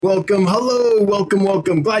Welcome, hello,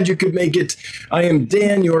 welcome. Glad you could make it. I am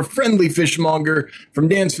Dan, your friendly fishmonger from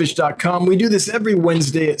dansfish.com. We do this every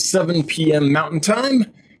Wednesday at 7 p.m. Mountain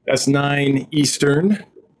Time. That's 9 Eastern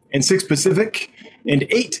and 6 Pacific and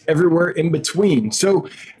 8 everywhere in between. So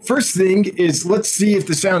first thing is let's see if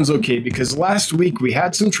the sound's okay because last week we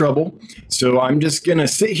had some trouble. So I'm just going to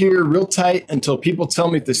sit here real tight until people tell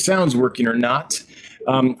me if the sound's working or not.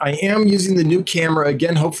 I am using the new camera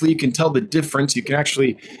again. Hopefully you can tell the difference. You can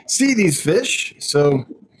actually see these fish. So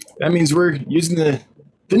that means we're using the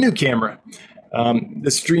new camera. The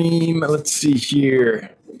stream, let's see here.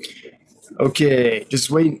 Okay, just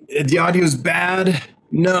wait. The audio's bad.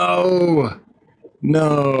 No.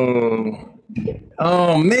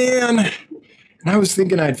 Oh man. And I was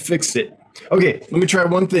thinking I'd fix it. Okay, let me try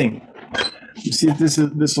one thing. Let's see if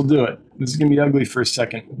this will do it. This is gonna be ugly for a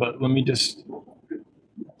second, but let me just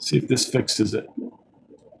see if this fixes it.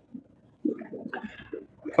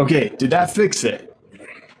 Okay, did that fix it?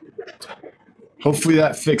 Hopefully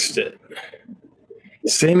that fixed it.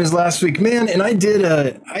 Same as last week, man. And I did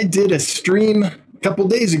a stream a couple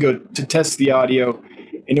days ago to test the audio,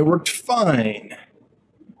 and it worked fine.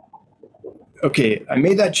 Okay, I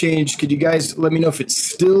made that change. Could you guys let me know if it's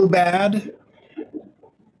still bad?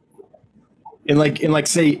 And like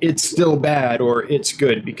say it's still bad or it's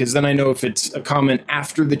good, because then I know if it's a comment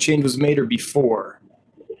after the change was made or before.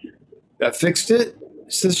 That fixed it,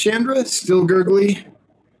 says Chandra. Still gurgly.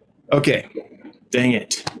 Okay, dang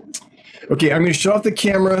it. Okay, I'm going to shut off the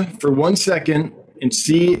camera for 1 second and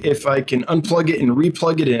see if I can unplug it and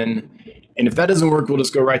replug it in. And if that doesn't work, we'll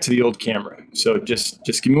just go right to the old camera. So just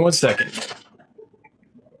give me 1 second.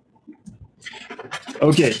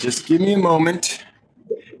 Okay, just give me a moment.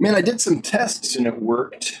 Man, I did some tests and it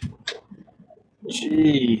worked.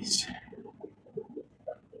 Jeez.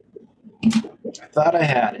 I thought I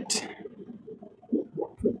had it.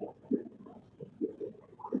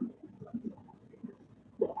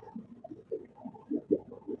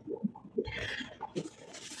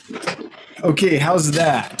 Okay, how's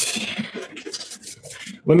that?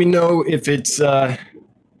 Let me know if it's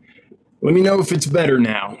better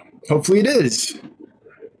now. Hopefully it is.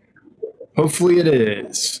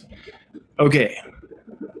 Okay.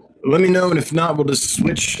 Let me know, and if not, we'll just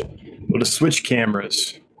switch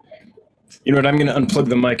cameras. You know what? I'm going to unplug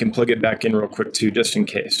the mic and plug it back in real quick too, just in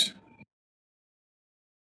case.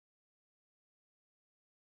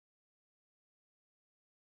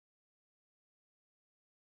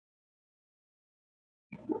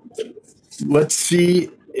 Let's see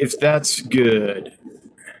if that's good.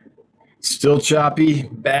 Still choppy,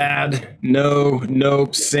 bad, no,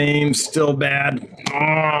 nope, same, still bad.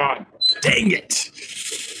 Oh, dang it.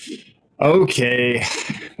 Okay,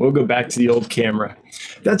 we'll go back to the old camera.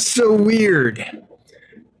 That's so weird.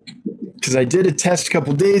 Because I did a test a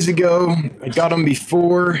couple days ago. I got them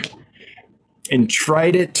before and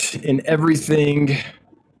tried it and everything.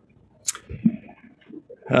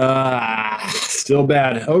 Still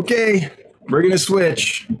bad. Okay, we're going to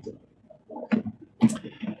switch.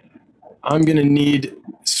 I'm going to need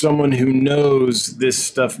someone who knows this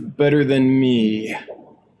stuff better than me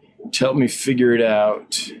to help me figure it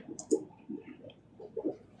out.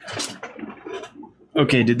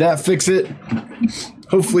 Okay, did that fix it?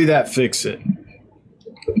 Hopefully that fixed it.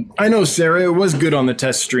 I know, Sarah, it was good on the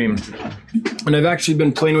test stream. And I've actually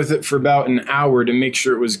been playing with it for about an hour to make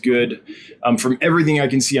sure it was good from everything I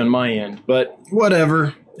can see on my end. But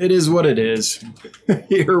whatever, it is what it is.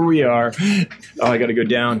 Here we are. Oh, I got to go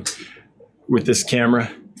down with this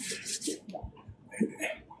camera.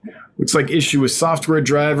 Looks like issue with software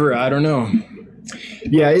driver. I don't know.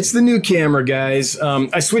 Yeah, it's the new camera, guys.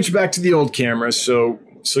 I switched back to the old camera, so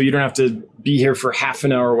you don't have to be here for half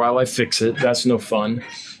an hour while I fix it. That's no fun.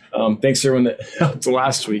 Thanks everyone that helped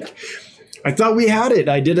last week. I thought we had it.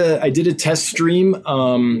 I did a test stream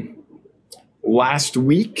last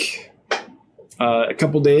week, a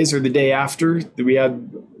couple days or the day after that we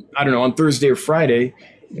had, I don't know, on Thursday or Friday.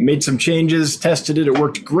 Made some changes, tested it. It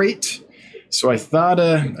worked great. So I thought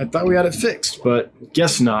we had it fixed, but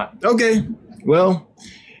guess not. Okay, well,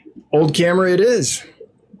 old camera it is.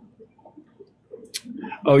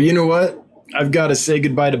 Oh, you know what? I've got to say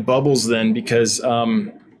goodbye to Bubbles then because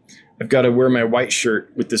I've got to wear my white shirt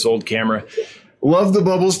with this old camera. Love the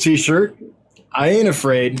Bubbles t-shirt. I ain't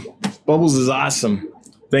afraid. Bubbles is awesome.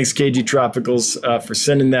 Thanks, KG Tropicals, for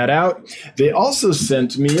sending that out. They also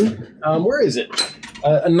sent me, where is it?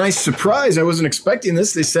 A nice surprise. I wasn't expecting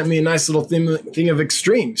this. They sent me a nice little thing of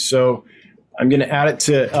Extreme. So I'm going to add it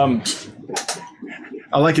to,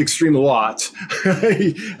 I like Extreme a lot.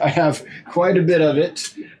 I have quite a bit of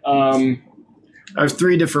it. I have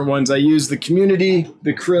 3 different ones. I use the Community,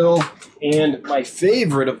 the Krill, and my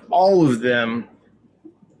favorite of all of them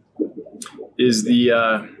is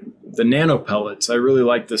the Nano Pellets. I really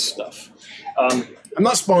like this stuff. I'm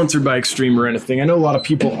not sponsored by Extreme or anything. I know a lot of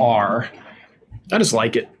people are. I just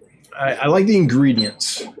like it. I like the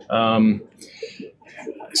ingredients.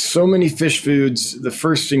 So many fish foods, the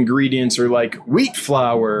first ingredients are like wheat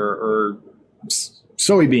flour or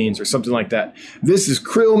soybeans or something like that. This is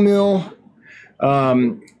krill meal,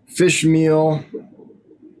 fish meal,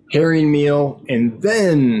 herring meal, and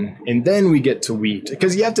then we get to wheat,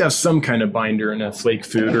 because you have to have some kind of binder in a flake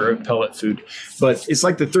food or a pellet food, but it's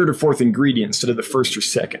like the 3rd or 4th ingredient instead of the 1st or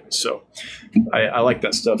 2nd. So I like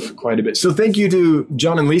that stuff quite a bit. So thank you to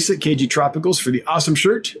John and Lisa at KG Tropicals for the awesome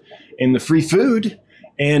shirt and the free food.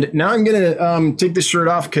 And now I'm going to take this shirt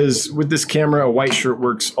off, because with this camera, a white shirt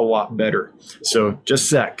works a lot better. So just a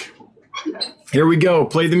sec. Here we go.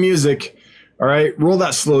 Play the music. All right. Roll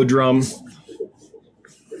that slow drum.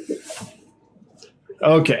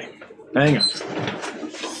 Okay. Hang on.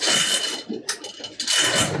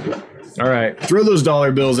 All right. Throw those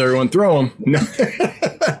dollar bills, everyone. Throw them. No.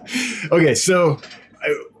 Okay. So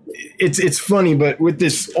it's funny, but with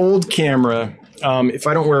this old camera, if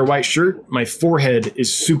I don't wear a white shirt, my forehead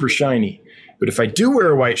is super shiny. But if I do wear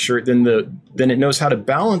a white shirt, then it knows how to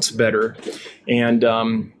balance better, and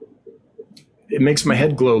it makes my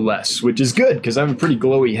head glow less, which is good because I have a pretty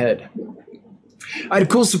glowy head. I had a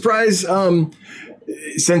cool surprise.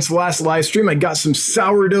 Since the last live stream, I got some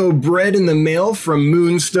sourdough bread in the mail from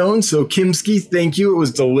Moonstone. So Kimski, thank you. It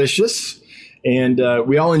was delicious. And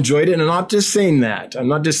we all enjoyed it. And I'm not just saying that. I'm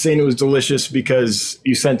not just saying it was delicious because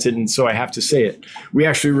you sent it and so I have to say it. We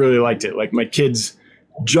actually really liked it. Like, my kids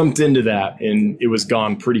jumped into that and it was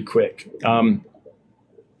gone pretty quick.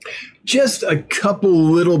 Just a couple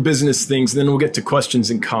little business things, then we'll get to questions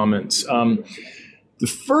and comments. The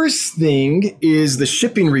first thing is the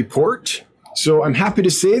shipping report. So I'm happy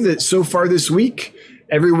to say that so far this week,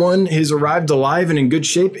 everyone has arrived alive and in good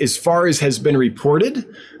shape as far as has been reported.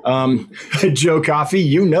 Joe Coffee,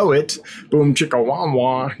 you know it. Boom, chicka wah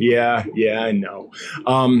wah. Yeah, I know.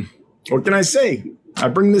 What can I say? I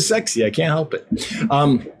bring the sexy. I can't help it.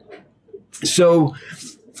 So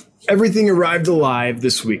everything arrived alive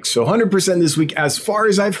this week. So 100% this week, as far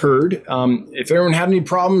as I've heard. If everyone had any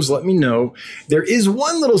problems, let me know. There is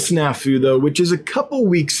one little snafu, though, which is a couple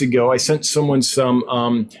weeks ago, I sent someone some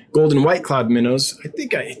golden white cloud minnows. I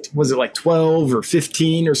think was it like 12 or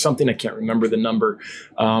 15 or something? I can't remember the number.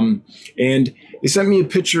 And they sent me a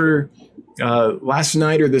picture last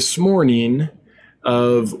night or this morning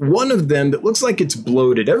of one of them that looks like it's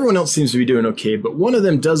bloated. Everyone else seems to be doing okay, but one of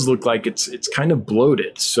them does look like it's kind of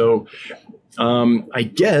bloated. So I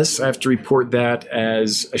guess I have to report that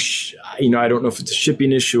as I don't know if it's a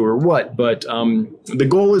shipping issue or what, but the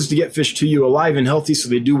goal is to get fish to you alive and healthy so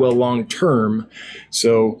they do well long term.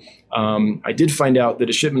 So I did find out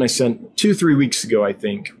that a shipment I sent 2-3 weeks ago, I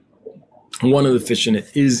think, one of the fish in it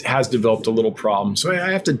has developed a little problem. So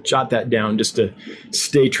I have to jot that down just to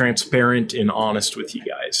stay transparent and honest with you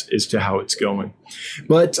guys as to how it's going.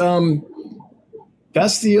 But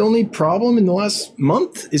that's the only problem in the last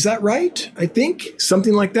month. Is that right? I think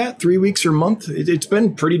something like that, 3 weeks or a month. It's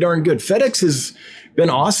been pretty darn good. FedEx has been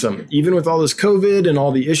awesome, even with all this COVID and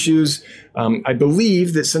all the issues. I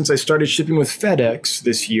believe that since I started shipping with FedEx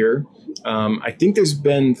this year, I think there's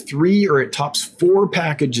been 3 or at tops 4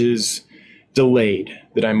 packages delayed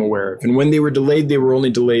that I'm aware of. And when they were delayed, they were only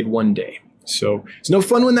delayed 1 day. So it's no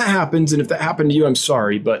fun when that happens. And if that happened to you, I'm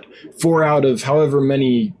sorry. But 4 out of however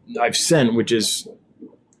many I've sent, which is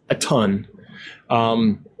a ton,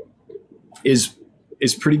 is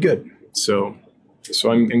pretty good. So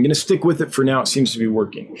I'm going to stick with it for now. It seems to be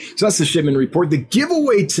working. So that's the shipment report. The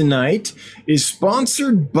giveaway tonight is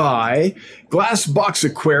sponsored by Glassbox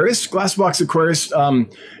Aquarist. Glassbox Aquarist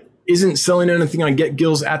isn't selling anything on Get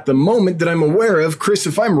Gills at the moment that I'm aware of. Chris,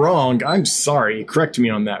 if I'm wrong, I'm sorry. Correct me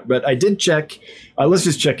on that. But I did check. Let's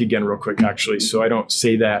just check again real quick, actually, so I don't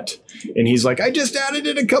say that. And he's like, I just added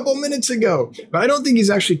it a couple minutes ago. But I don't think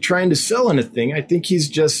he's actually trying to sell anything. I think he's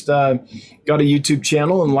just got a YouTube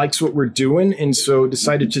channel and likes what we're doing, and so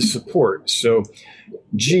decided to support. So,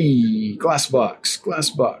 Glassbox.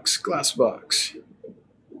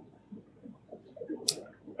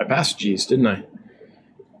 I passed G's, didn't I?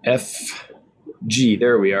 FG,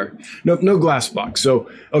 there we are. No Glassbox. So,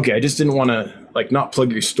 okay, I just didn't want to not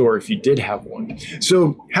plug your store if you did have one.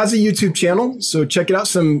 So, has a YouTube channel, so check it out.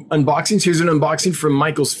 Some unboxings. Here's an unboxing from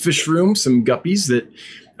Michael's Fish Room, some guppies that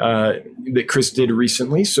that Chris did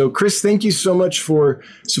recently. So Chris, thank you so much for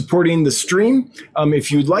supporting the stream.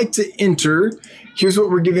 If you'd like to enter, here's what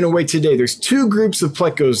we're giving away today. There's two groups of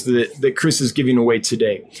plecos that Chris is giving away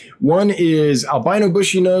today. One is albino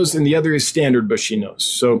bushy nose and the other is standard bushy nose.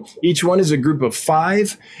 So each one is a group of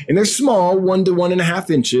 5 and they're small, 1 to 1.5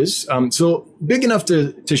 inches. So big enough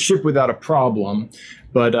to ship without a problem,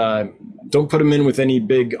 but don't put them in with any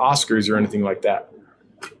big Oscars or anything like that.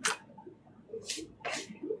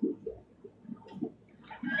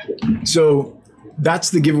 So that's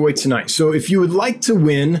the giveaway tonight. So if you would like to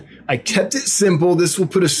win, I kept it simple. This will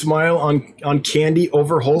put a smile on Candy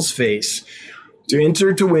Overhaul's face. To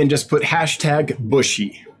enter to win, just put hashtag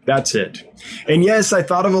Bushy. That's it. And yes, I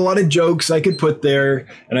thought of a lot of jokes I could put there,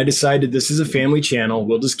 and I decided this is a family channel.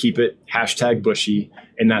 We'll just keep it hashtag Bushy,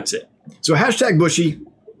 and that's it. So hashtag Bushy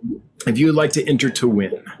if you would like to enter to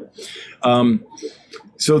win.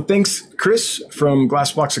 So thanks, Chris from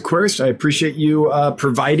Glassbox Aquarius. I appreciate you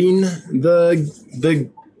providing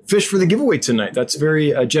the fish for the giveaway tonight. That's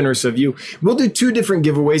very generous of you. We'll do 2 different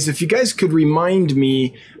giveaways. If you guys could remind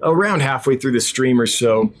me around halfway through the stream or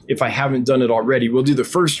so, if I haven't done it already, we'll do the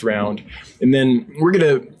first round. And then we're going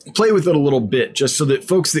to play with it a little bit just so that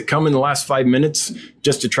folks that come in the last 5 minutes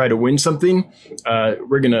just to try to win something,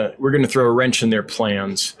 we're going to throw a wrench in their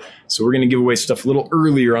plans. So we're going to give away stuff a little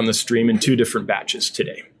earlier on the stream in 2 different batches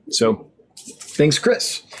today. So thanks,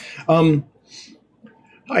 Chris.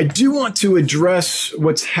 I do want to address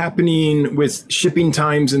what's happening with shipping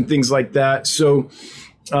times and things like that. So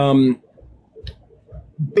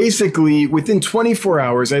basically, within 24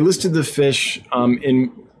 hours, I listed the fish,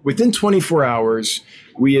 and within 24 hours,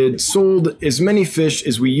 we had sold as many fish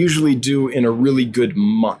as we usually do in a really good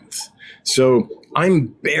month. So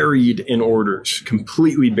I'm buried in orders,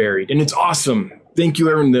 completely buried, and it's awesome. Thank you,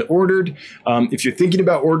 everyone that ordered. If you're thinking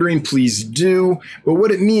about ordering, please do. But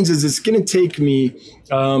what it means is it's going to take me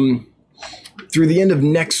through the end of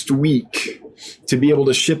next week to be able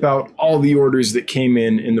to ship out all the orders that came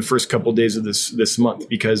in the first couple of days of this month,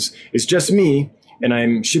 because it's just me and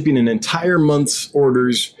I'm shipping an entire month's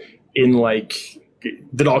orders in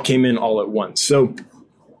that all came in all at once. So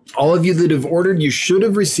all of you that have ordered, you should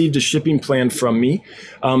have received a shipping plan from me.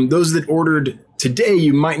 Those that ordered today,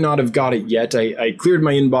 you might not have got it yet. I cleared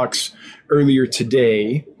my inbox earlier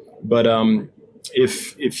today, but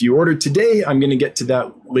if you ordered today, I'm going to get to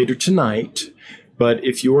that later tonight. But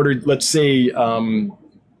if you ordered, let's say,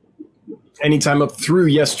 anytime up through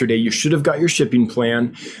yesterday, you should have got your shipping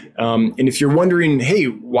plan. And if you're wondering, hey,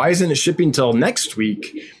 why isn't it shipping till next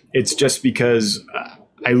week? It's just because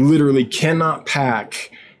I literally cannot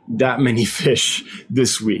pack that many fish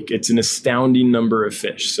this week. It's an astounding number of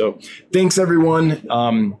fish. So thanks, everyone.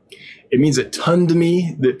 It means a ton to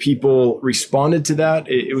me that people responded to that.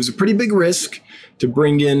 It was a pretty big risk to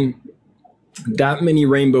bring in that many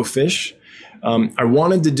rainbow fish. I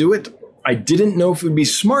wanted to do it. I didn't know if it would be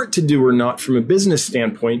smart to do or not from a business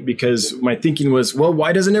standpoint, because my thinking was, well,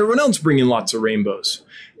 why doesn't everyone else bring in lots of rainbows?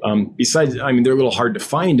 Besides, I mean, they're a little hard to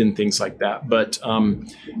find and things like that, but,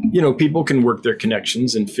 people can work their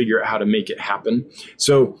connections and figure out how to make it happen.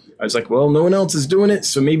 So I was like, well, no one else is doing it,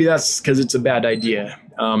 so maybe that's because it's a bad idea.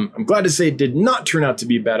 I'm glad to say it did not turn out to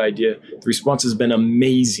be a bad idea. The response has been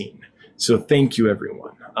amazing. So thank you,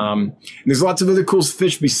 everyone. And there's lots of other cool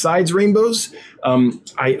fish besides rainbows.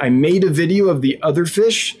 I made a video of the other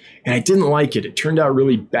fish and I didn't like it. It turned out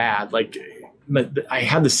really bad. I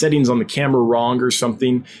had the settings on the camera wrong or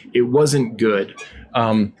something. It wasn't good.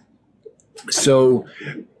 So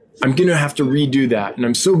I'm going to have to redo that. And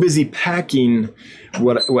I'm so busy packing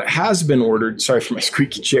what has been ordered. Sorry for my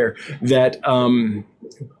squeaky chair.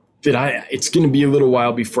 It's going to be a little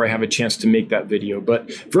while before I have a chance to make that video.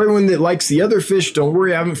 But for everyone that likes the other fish, don't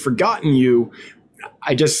worry, I haven't forgotten you.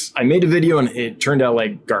 I made a video and it turned out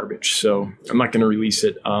like garbage, so I'm not going to release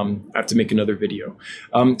it. I have to make another video.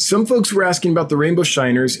 Some folks were asking about the rainbow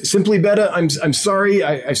shiners. Simply Beta, I'm sorry.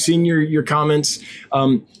 I've seen your comments.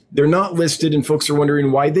 They're not listed, and folks are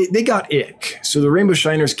wondering why. They got ick. So the rainbow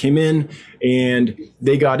shiners came in and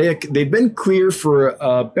they got ick. They've been clear for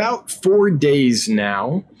about 4 days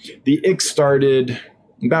now. The ick started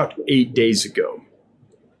about 8 days ago.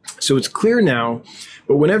 So it's clear now,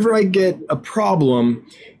 but whenever I get a problem,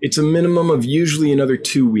 it's a minimum of usually another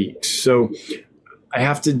 2 weeks. So I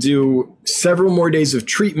have to do several more days of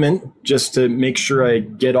treatment just to make sure I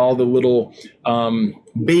get all the little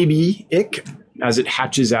baby ick as it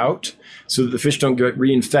hatches out so that the fish don't get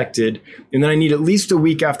reinfected. And then I need at least a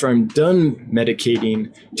week after I'm done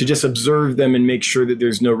medicating to just observe them and make sure that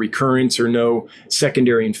there's no recurrence or no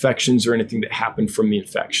secondary infections or anything that happened from the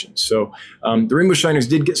infection. So the rainbow shiners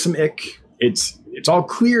did get some ick. It's it's all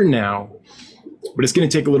clear now, but it's going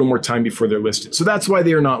to take a little more time before they're listed. So that's why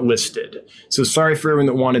they are not listed. So sorry for everyone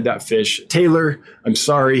that wanted that fish. Taylor, I'm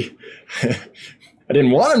sorry. I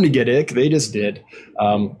didn't want them to get ick. They just did.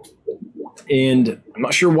 And I'm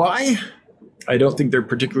not sure why. I don't think they're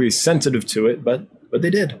particularly sensitive to it, but they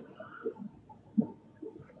did.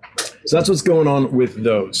 So that's what's going on with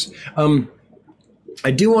those.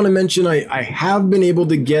 I do want to mention I have been able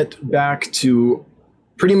to get back to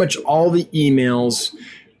pretty much all the emails,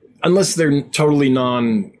 unless they're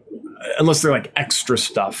unless they're like extra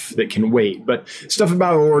stuff that can wait, but stuff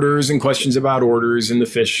about orders and questions about orders and the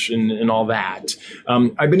fish and all that.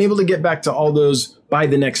 I've been able to get back to all those by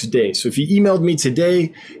the next day. So if you emailed me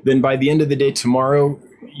today, then by the end of the day tomorrow,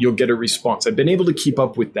 you'll get a response. I've been able to keep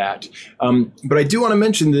up with that. But I do want to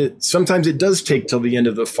mention that sometimes it does take till the end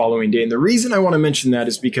of the following day. And the reason I want to mention that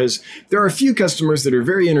is because there are a few customers that are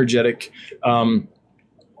very energetic.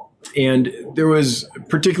 And there was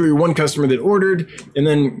particularly one customer that ordered and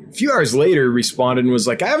then a few hours later responded and was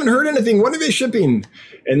like, I haven't heard anything. When are they shipping?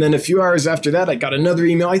 And then a few hours after that, I got another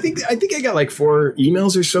email. I think I got like 4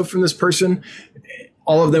 emails or so from this person.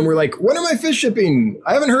 All of them were like, when are my fish shipping?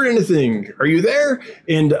 I haven't heard anything. Are you there?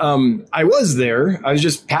 And I was there. I was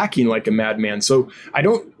just packing like a madman. So I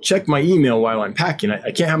don't check my email while I'm packing.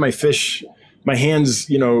 I can't have my hands,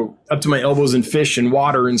 up to my elbows in fish and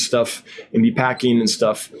water and stuff and be packing and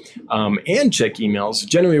stuff and check emails.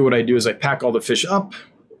 Generally what I do is I pack all the fish up.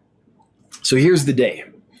 So here's the day.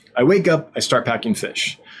 I wake up, I start packing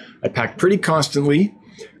fish. I pack pretty constantly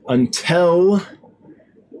until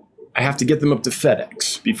I have to get them up to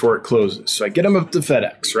FedEx before it closes. So I get them up to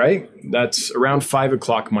FedEx, right? That's around 5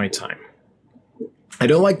 o'clock my time. I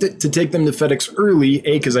don't like to take them to FedEx early,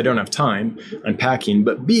 A, because I don't have time, I'm packing,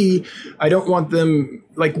 but B, I don't want them,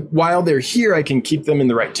 like while they're here, I can keep them in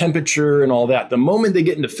the right temperature and all that. The moment they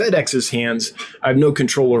get into FedEx's hands, I have no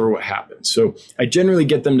control over what happens. So I generally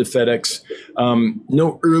get them to FedEx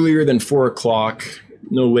no earlier than 4 o'clock,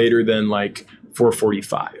 no later than like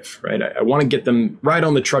 4:45, right? I want to get them right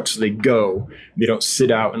on the truck so they go. They don't sit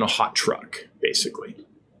out in a hot truck, basically.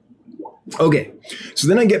 Okay, so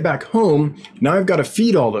then I get back home. Now I've got to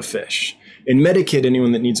feed all the fish and medicate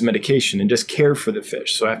anyone that needs medication and just care for the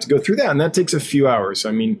fish. So I have to go through that, and that takes a few hours.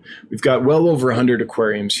 I mean, we've got well over 100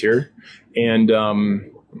 aquariums here and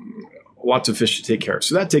lots of fish to take care of.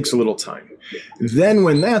 So that takes a little time. Then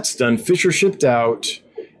when that's done, fish are shipped out,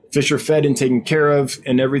 fish are fed and taken care of,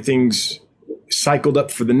 and everything's cycled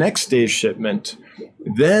up for the next day's shipment.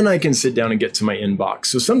 Then I can sit down and get to my inbox.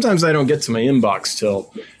 So sometimes I don't get to my inbox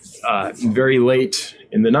till very late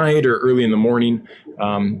in the night or early in the morning.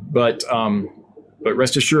 But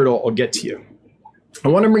rest assured, I'll get to you. I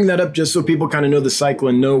want to bring that up just so people kind of know the cycle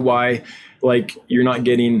and know why, like, you're not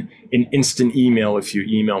getting an instant email if you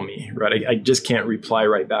email me, right? I just can't reply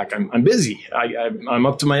right back. I'm busy. I'm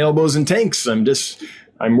up to my elbows in tanks.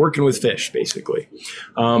 I'm working with fish, basically.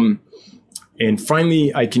 And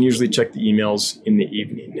finally, I can usually check the emails in the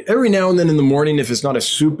evening. Every now and then in the morning, if it's not a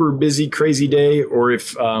super busy, crazy day, or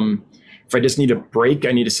if I just need a break,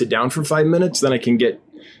 I need to sit down for 5 minutes, then I can get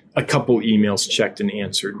a couple emails checked and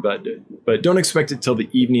answered. But don't expect it till the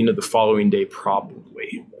evening of the following day,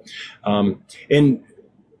 probably. I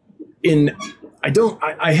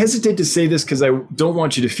hesitate to say this because I don't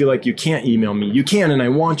want you to feel like you can't email me. You can, and I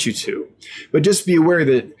want you to. But just be aware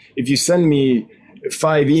that if you send me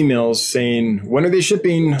 5 emails saying, when are they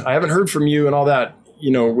shipping? I haven't heard from you and all that,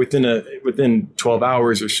 within 12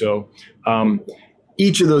 hours or so,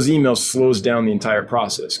 each of those emails slows down the entire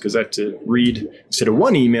process because I have to read instead of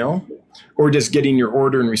one email or just getting your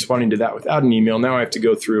order and responding to that without an email. Now I have to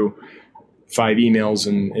go through 5 emails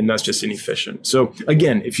and that's just inefficient. So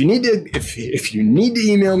again, if you need to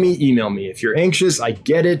email me, email me. If you're anxious, I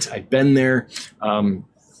get it. I've been there. I'm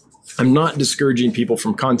not discouraging people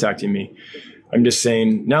from contacting me. I'm just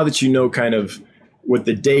saying, now that you know kind of what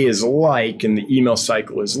the day is like and the email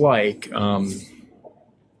cycle is like,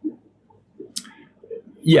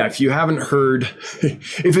 if you haven't heard,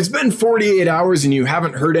 if it's been 48 hours and you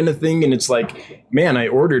haven't heard anything and it's like, man, I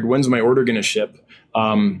ordered, when's my order going to ship?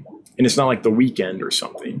 And it's not like the weekend or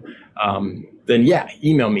something, then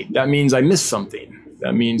email me. That means I missed something.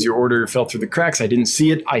 That means your order fell through the cracks. I didn't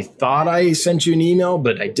see it. I thought I sent you an email,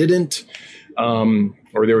 but I didn't.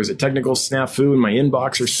 Or there was a technical snafu in my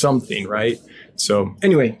inbox or something, right? So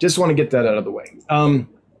anyway, just want to get that out of the way.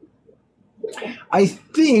 I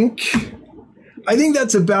think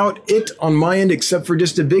that's about it on my end, except for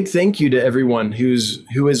just a big thank you to everyone who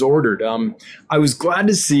has ordered. I was glad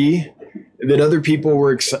to see that other people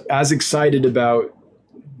were as excited about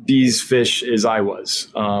these fish as I was.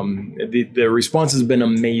 The response has been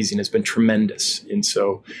amazing. It's been tremendous. And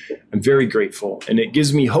so I'm very grateful. And it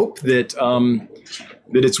gives me hope that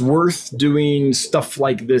that it's worth doing stuff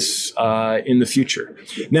like this in the future.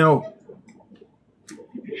 Now,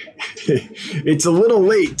 it's a little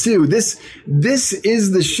late too. This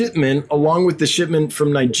is the shipment, along with the shipment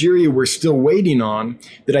from Nigeria we're still waiting on,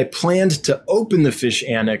 that I planned to open the fish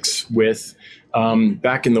annex with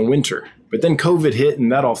back in the winter. But then COVID hit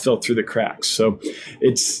and that all fell through the cracks. So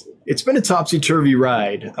it's been a topsy-turvy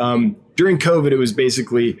ride. During COVID, it was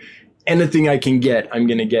basically anything I can get, I'm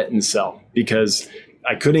going to get and sell, because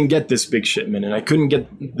I couldn't get this big shipment and I couldn't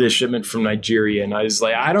get this shipment from Nigeria. And I was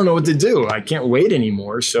like, I don't know what to do. I can't wait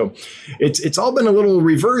anymore. So it's all been a little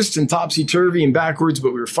reversed and topsy-turvy and backwards,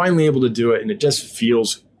 but we were finally able to do it and it just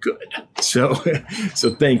feels good. So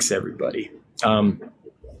thanks everybody.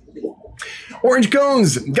 Orange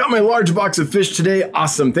Cones, got my large box of fish today.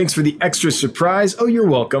 Awesome. Thanks for the extra surprise. Oh, you're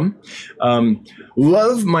welcome.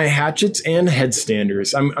 Love my hatchets and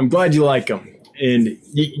headstanders. I'm glad you like them. And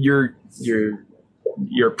you're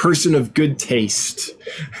a person of good taste.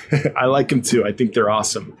 I like them too. I think they're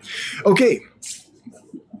awesome. Okay.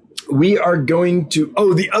 We are going to,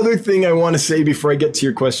 the other thing I want to say before I get to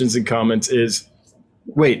your questions and comments is,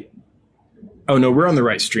 wait. Oh no, we're on the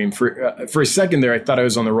right stream. For a second there, I thought I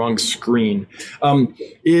was on the wrong screen.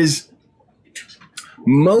 Is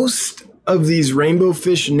most of these rainbow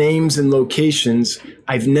fish names and locations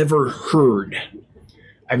I've never heard.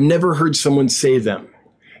 I've never heard someone say them.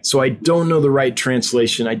 So I don't know the right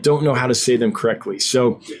translation. I don't know how to say them correctly.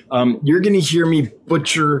 So you're going to hear me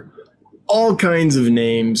butcher all kinds of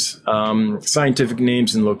names, scientific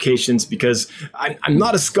names and locations, because I'm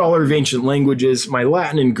not a scholar of ancient languages. My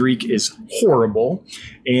Latin and Greek is horrible.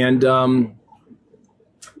 And I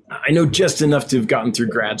know just enough to have gotten through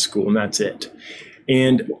grad school, and that's it.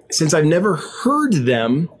 And since I've never heard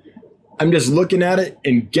them, I'm just looking at it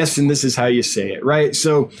and guessing this is how you say it, right?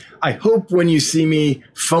 So I hope when you see me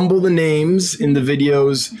fumble the names in the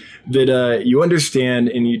videos that you understand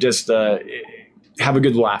and you just have a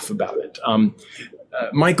good laugh about it.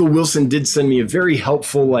 Michael Wilson did send me a very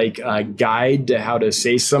helpful guide to how to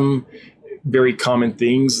say some very common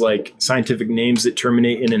things, like scientific names that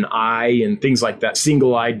terminate in an I and things like that,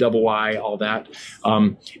 single I, double I, all that.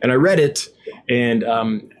 And I read it and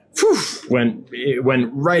it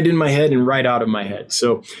went right in my head and right out of my head.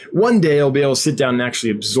 So one day I'll be able to sit down and actually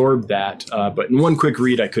absorb that. But in one quick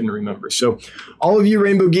read, I couldn't remember. So all of you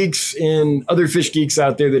rainbow geeks and other fish geeks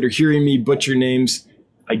out there that are hearing me butcher names,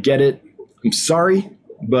 I get it. I'm sorry,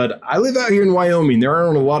 but I live out here in Wyoming. There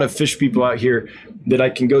aren't a lot of fish people out here that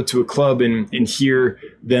I can go to a club and hear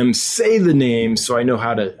them say the name, so I know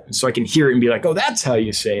so I can hear it and be like, oh, that's how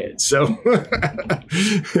you say it. So,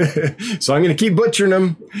 so I'm going to keep butchering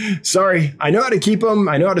them. Sorry. I know how to keep them.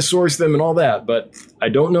 I know how to source them and all that, but I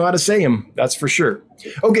don't know how to say them. That's for sure.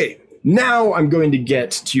 Okay. Now I'm going to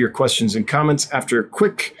get to your questions and comments after a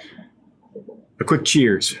quick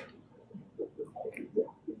cheers.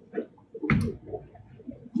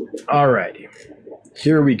 All righty.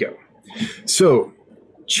 Here we go. So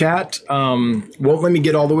chat won't let me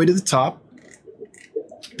get all the way to the top.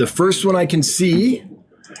 The first one I can see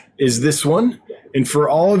is this one. And for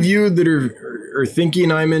all of you that are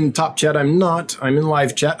thinking I'm in top chat, I'm not. I'm in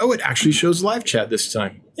live chat. Oh, it actually shows live chat this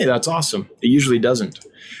time. Hey, that's awesome. It usually doesn't.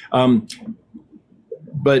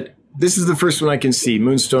 But this is the first one I can see,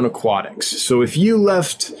 Moonstone Aquatics. So if you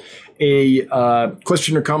left a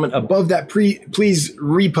question or comment above that, please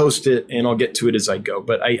repost it and I'll get to it as I go.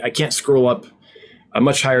 But I can't scroll up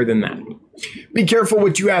much higher than that. Be careful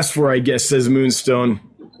what you ask for, I guess, says Moonstone.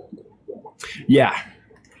 Yeah.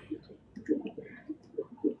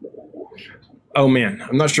 Oh man,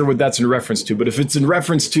 I'm not sure what that's in reference to, but if it's in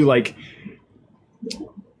reference to like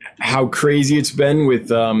how crazy it's been with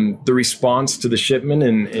the response to the shipment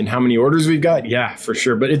and how many orders we've got, yeah, for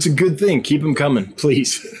sure. But it's a good thing. Keep them coming,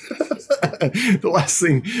 please. The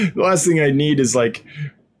last thing I need is like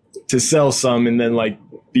to sell some and then like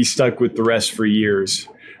be stuck with the rest for years.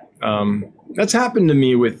 That's happened to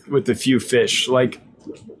me with a few fish. Like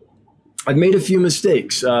I've made a few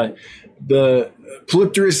mistakes. The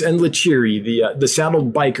Polypterus and Lechiri, the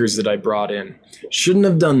saddled bikers that I brought in, shouldn't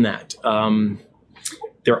have done that.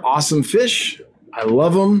 They're awesome fish. I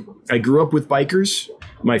love them. I grew up with bikers.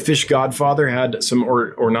 My fish godfather had some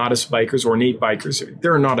ornatus bikers, ornate bikers.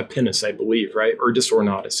 They're ornatopinus, I believe, right? Or just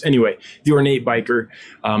ornatus. Anyway, the ornate biker,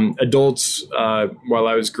 adults while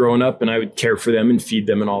I was growing up, and I would care for them and feed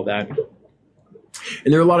them and all that.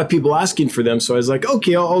 And there were a lot of people asking for them. So I was like,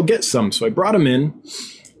 okay, I'll get some. So I brought them in.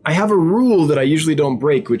 I have a rule that I usually don't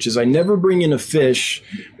break, which is I never bring in a fish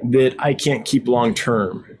that I can't keep long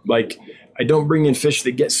term. Like, I don't bring in fish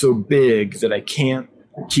that get so big that I can't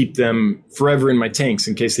keep them forever in my tanks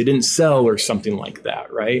in case they didn't sell or something like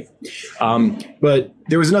that, right? But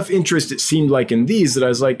there was enough interest, it seemed like, in these that I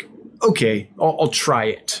was like, okay, I'll try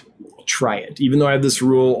it. I'll try it. Even though I have this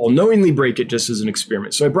rule, I'll knowingly break it just as an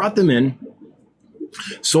experiment. So I brought them in,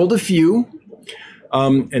 sold a few,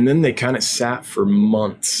 and then they kind of sat for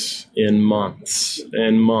months and months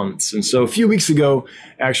and months. And so a few weeks ago,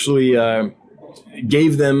 actually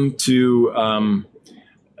gave them to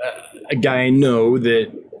a guy I know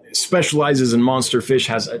that specializes in monster fish,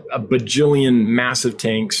 has a bajillion massive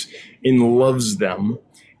tanks and loves them,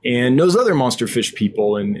 and knows other monster fish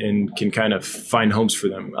people and can kind of find homes for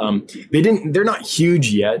them. They're not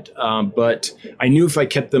huge yet, but I knew if I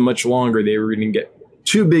kept them much longer, they were going to get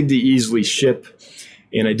too big to easily ship,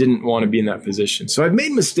 and I didn't want to be in that position. So I've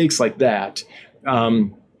made mistakes like that,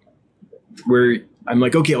 where I'm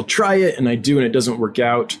like, okay, I'll try it, and I do, and it doesn't work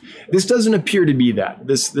out. This doesn't appear to be that.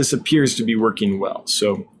 This appears to be working well.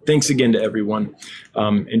 So thanks again to everyone,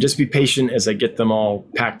 and just be patient as I get them all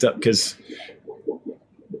packed up, because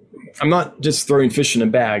I'm not just throwing fish in a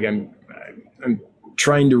bag. I'm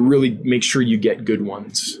trying to really make sure you get good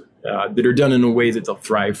ones that are done in a way that they'll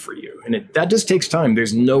thrive for you, and that just takes time.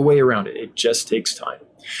 There's no way around it. It just takes time.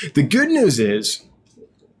 The good news is,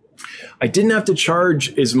 I didn't have to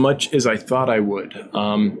charge as much as I thought I would.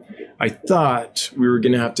 I thought we were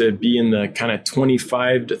going to have to be in the kind of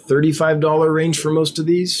 $25 to $35 range for most of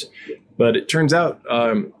these, but it turns out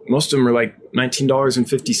most of them are like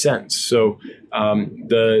 $19.50. So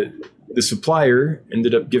the supplier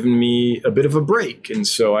ended up giving me a bit of a break, and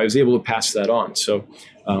so I was able to pass that on. So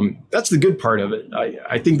that's the good part of it.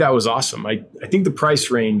 I think that was awesome. I think the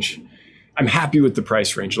price range, I'm happy with the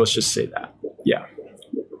price range. Let's just say that. Yeah.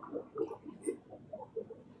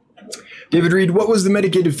 David Reed, what was the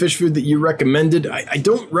medicated fish food that you recommended? I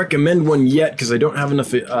don't recommend one yet because I don't have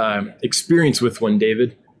enough experience with one,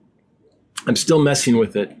 David. I'm still messing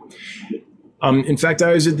with it. In fact,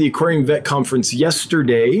 I was at the Aquarium Vet Conference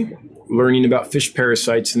yesterday learning about fish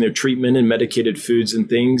parasites and their treatment and medicated foods and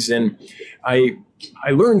things, and I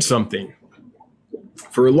learned something.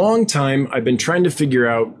 For a long time, I've been trying to figure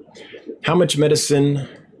out how much medicine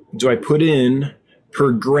do I put in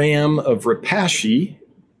per gram of Repashy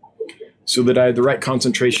so that I have the right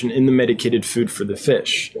concentration in the medicated food for the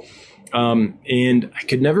fish. And I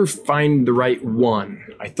could never find the right one.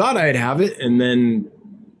 I thought I'd have it and then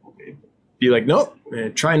be like, nope,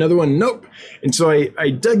 try another one, nope. And so I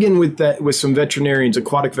dug in with some veterinarians,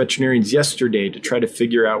 aquatic veterinarians yesterday to try to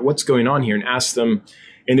figure out what's going on here and ask them.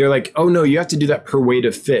 And they're like, oh no, you have to do that per weight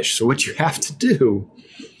of fish. So what you have to do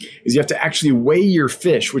is you have to actually weigh your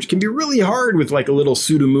fish, which can be really hard with like a little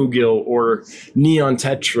pseudomugil or neon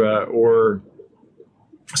tetra or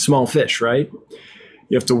small fish, right?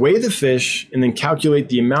 You have to weigh the fish and then calculate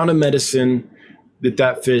the amount of medicine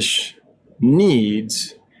that fish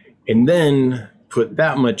needs, and then put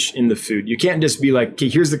that much in the food. You can't just be like, okay,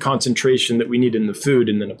 here's the concentration that we need in the food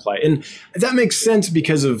and then apply it. And that makes sense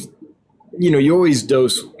because of, you always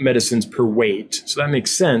dose medicines per weight. So that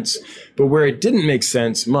makes sense. But where it didn't make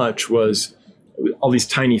sense much was all these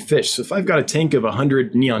tiny fish. So if I've got a tank of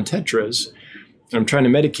 100 neon tetras and I'm trying to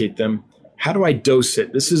medicate them, how do I dose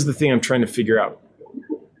it? This is the thing I'm trying to figure out.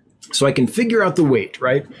 So I can figure out the weight,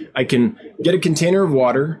 right? I can get a container of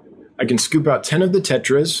water. I can scoop out 10 of the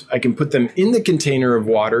tetras. I can put them in the container of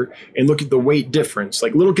water and look at the weight difference,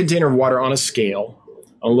 like a little container of water on a scale,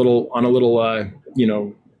 on a little,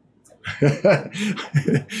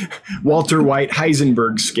 Walter White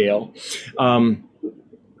Heisenberg scale,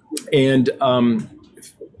 and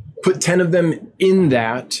put 10 of them in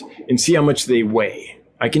that and see how much they weigh.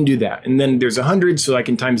 I can do that. And then there's 100, so I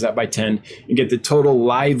can times that by 10 and get the total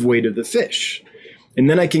live weight of the fish. And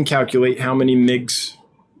then I can calculate how many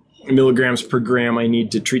milligrams per gram I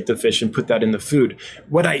need to treat the fish and put that in the food.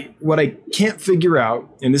 What I can't figure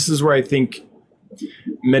out, and this is where I think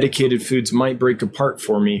medicated foods might break apart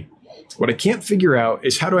for me, what I can't figure out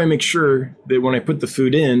is how do I make sure that when I put the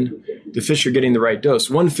food in, the fish are getting the right dose.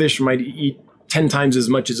 One fish might eat 10 times as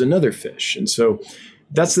much as another fish. And so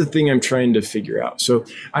that's the thing I'm trying to figure out. So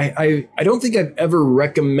I don't think I've ever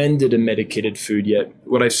recommended a medicated food yet.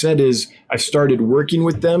 What I've said is I've started working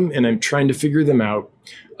with them and I'm trying to figure them out.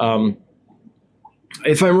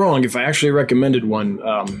 If I'm wrong, if I actually recommended one,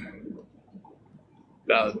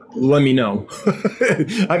 let me know.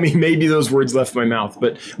 I mean, maybe those words left my mouth,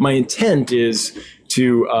 but my intent is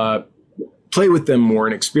to play with them more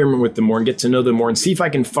and experiment with them more and get to know them more and see if I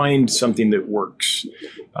can find something that works.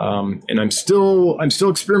 And I'm still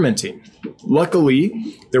experimenting.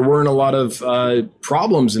 Luckily, there weren't a lot of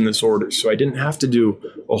problems in this order, so I didn't have to do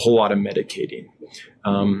a whole lot of medicating.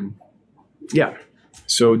 Yeah.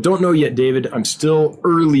 So don't know yet, David. I'm still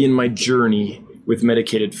early in my journey with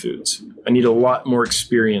medicated foods. I need a lot more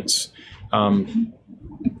experience.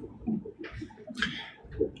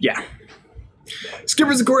 Yeah.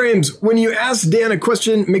 Skippers Aquariums, when you ask Dan a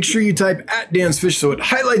question, make sure you type @DansFish so it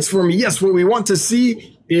highlights for me. Yes, what we want to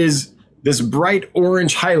see is this bright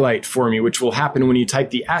orange highlight for me, which will happen when you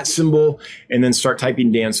type the @ and then start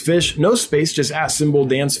typing DansFish. No space, just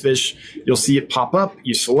 @DansFish. You'll see it pop up,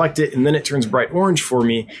 you select it, and then it turns bright orange for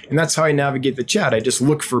me. And that's how I navigate the chat. I just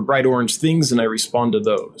look for bright orange things and I respond to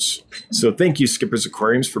those. So thank you, Skippers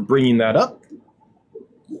Aquariums, for bringing that up.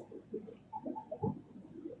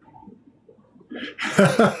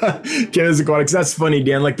 Canada's Aquatics. That's funny,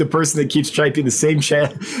 Dan. Like the person that keeps typing the same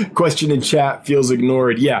question in chat feels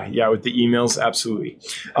ignored. Yeah, with the emails, absolutely.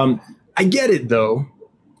 I get it though.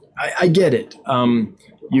 I get it.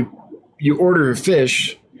 You order a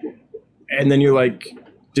fish, and then you're like,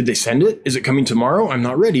 did they send it? Is it coming tomorrow? I'm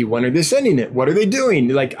not ready. When are they sending it? What are they doing?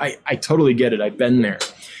 Like I totally get it. I've been there.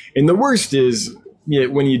 And the worst is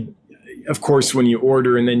when you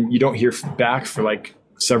order and then you don't hear back for like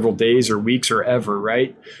several days or weeks or ever,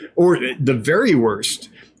 right? Or the very worst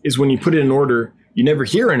is when you put in an order, you never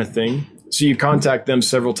hear anything. So you contact them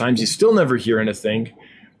several times, you still never hear anything.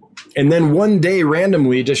 And then one day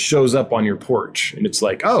randomly it just shows up on your porch and it's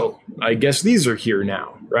like, oh, I guess these are here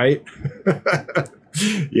now, right?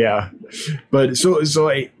 Yeah. But so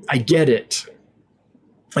I get it.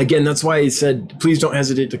 Again, that's why I said, please don't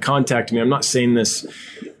hesitate to contact me. I'm not saying this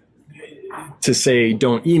to say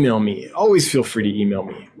don't email me. Always feel free to email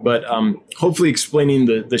me. But hopefully explaining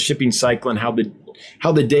the shipping cycle and how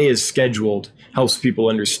the day is scheduled helps people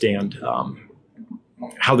understand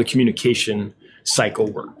how the communication cycle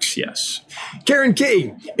works. Yes. Karen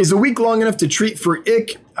K, is a week long enough to treat for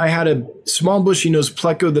ick? I had a small bushy nose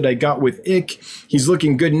pleco that I got with ick. He's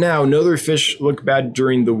looking good now. No other fish look bad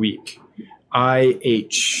during the week.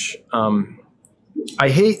 IH. I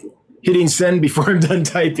hate hitting send before I'm done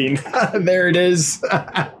typing. There it is.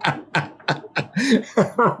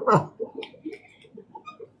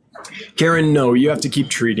 Karen, no, you have to keep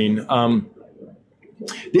treating.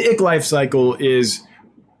 The ick life cycle is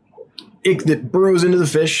ick that burrows into the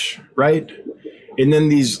fish, right? And then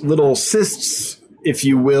these little cysts, if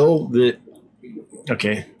you will,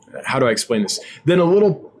 okay, how do I explain this? Then a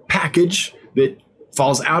little package that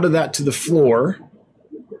falls out of that to the floor.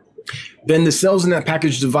 Then the cells in that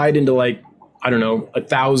package divide into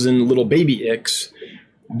 1,000 little baby icks.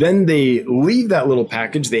 Then they leave that little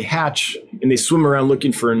package, they hatch, and they swim around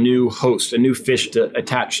looking for a new host, a new fish to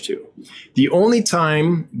attach to. The only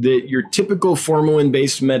time that your typical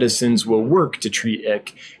formalin-based medicines will work to treat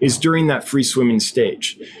ick is during that free swimming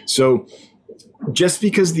stage. So just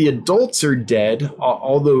because the adults are dead,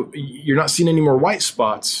 although you're not seeing any more white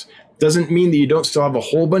spots, doesn't mean that you don't still have a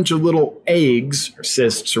whole bunch of little eggs or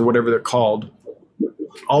cysts or whatever they're called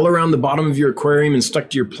all around the bottom of your aquarium and stuck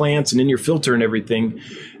to your plants and in your filter and everything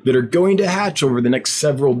that are going to hatch over the next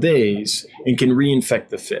several days and can reinfect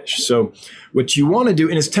the fish. So what you want to do,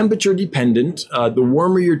 and it's temperature dependent, the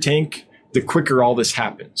warmer your tank, the quicker all this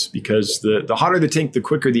happens, because the hotter the tank, the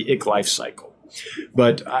quicker the ick life cycle.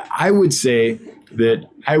 But I would say that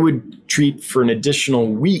I would treat for an additional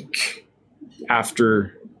week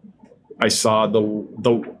after I saw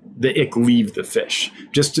the ick leave the fish,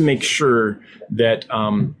 just to make sure that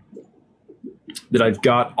that I've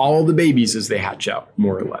got all the babies as they hatch out,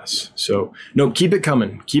 more or less. So no, keep it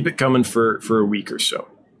coming. Keep it coming for a week or so.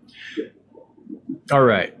 All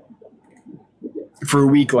right. For a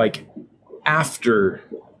week, like after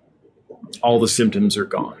all the symptoms are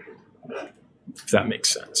gone, if that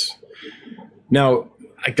makes sense. Now,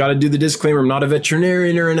 I got to do the disclaimer. I'm not a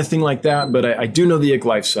veterinarian or anything like that, but I do know the ick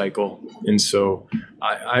life cycle. And so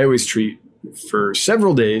I always treat for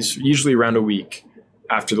several days, usually around a week,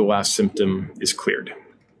 after the last symptom is cleared.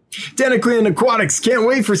 Daniclean Aquatics, can't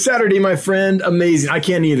wait for Saturday, my friend. Amazing. I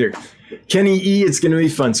can't either. Kenny E, it's going to be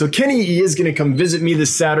fun. So Kenny E is going to come visit me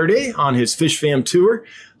this Saturday on his Fish Fam tour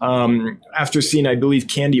after seeing, I believe,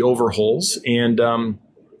 Candy Overholes. And,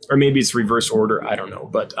 or maybe it's reverse order. I don't know.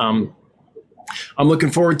 But I'm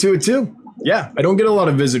looking forward to it too. Yeah, I don't get a lot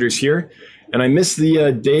of visitors here. And I miss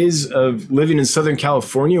the days of living in Southern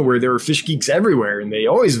California where there were fish geeks everywhere and they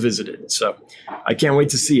always visited. So I can't wait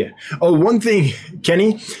to see you. Oh, one thing,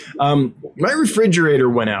 Kenny, my refrigerator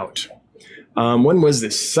went out. When was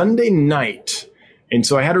this? Sunday night. And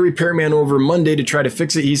so I had a repairman over Monday to try to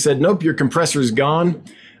fix it. He said, nope, your compressor's gone.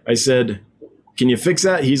 I said, can you fix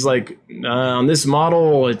that? He's like, on this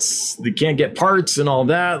model, they can't get parts and all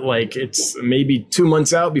that. Like, it's maybe 2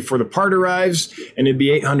 months out before the part arrives, and it'd be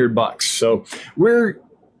 $800.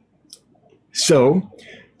 So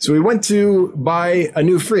we went to buy a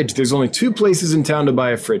new fridge. There's only 2 places in town to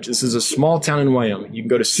buy a fridge. This is a small town in Wyoming. You can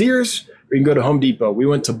go to Sears or you can go to Home Depot. We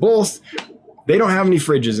went to both. They don't have any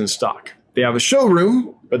fridges in stock. They have a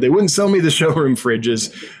showroom, but they wouldn't sell me the showroom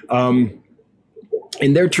fridges.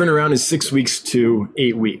 And their turnaround is 6 weeks to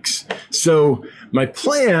 8 weeks. So my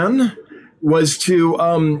plan was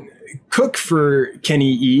to cook for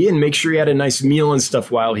Kenny E and make sure he had a nice meal and stuff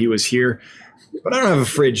while he was here. But I don't have a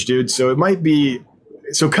fridge, dude. So it might be,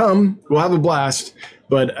 so come, we'll have a blast.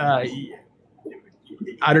 But I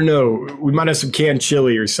don't know. We might have some canned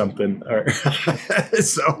chili or something.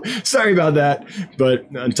 So sorry about that. But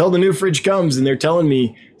until the new fridge comes and they're telling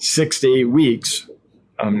me 6 to 8 weeks,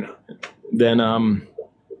 then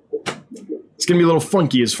it's going to be a little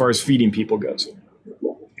funky as far as feeding people goes.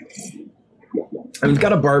 I've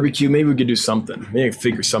got a barbecue. Maybe we could do something. Maybe I can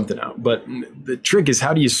figure something out. But the trick is,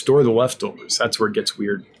 how do you store the leftovers? That's where it gets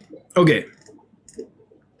weird. Okay.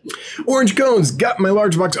 Orange cones. Got my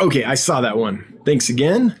large box. Okay, I saw that one. Thanks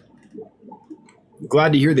again.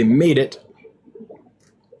 Glad to hear they made it.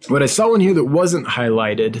 But I saw one here that wasn't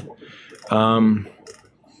highlighted. Let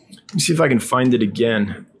me see if I can find it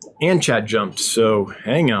again. And chat jumped, so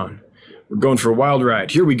hang on. We're going for a wild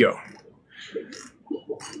ride. Here we go.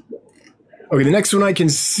 Okay, the next one I can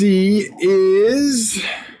see is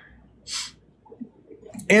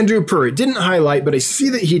Andrew Purr. It didn't highlight, but I see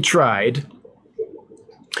that he tried.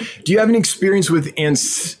 Do you have any experience with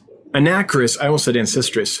Anacris? I almost said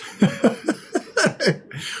Ancestris.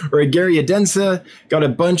 Or Agariodensa. Got a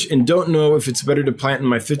bunch and don't know if it's better to plant in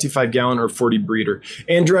my 55-gallon or 40 breeder.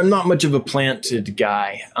 Andrew, I'm not much of a planted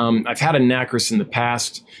guy. I've had Anacris in the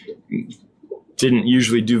past. Didn't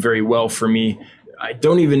usually do very well for me. I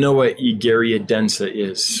don't even know what Agariodensa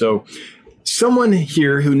is. So someone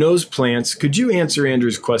here who knows plants, could you answer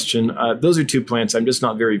Andrew's question? Those are 2 plants I'm just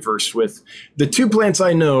not very versed with. The 2 plants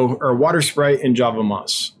I know are Water Sprite and Java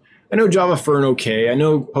Moss. I know Java Fern okay. I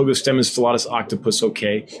know Pogostemon stellatus octopus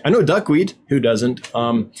okay. I know duckweed, who doesn't?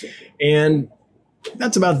 And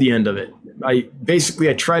that's about the end of it. I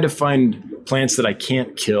try to find plants that I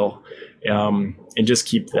can't kill and just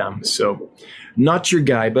keep them. So not your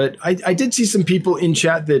guy, but I did see some people in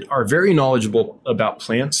chat that are very knowledgeable about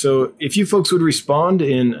plants. So if you folks would respond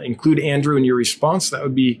and include Andrew in your response, that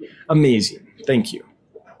would be amazing. Thank you.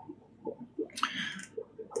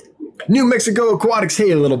 New Mexico Aquatics.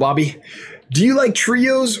 Hey, little Bobby. Do you like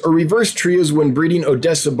trios or reverse trios when breeding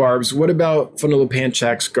Odessa barbs? What about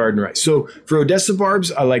Phonolopanchax gardneri? So for Odessa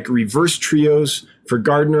barbs, I like reverse trios. For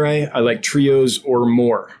gardneri, I like trios or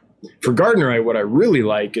more. For gardneri, what I really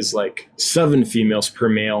like is like 7 females per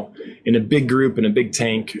male in a big group, in a big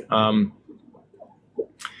tank. I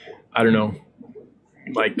don't know,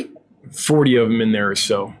 like 40 of them in there or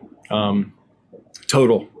so.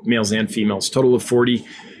 Total, males and females. Total of 40,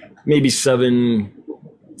 maybe 7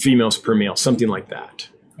 females per male, something like that.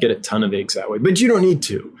 Get a ton of eggs that way. But you don't need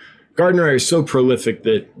to. Gardneri are so prolific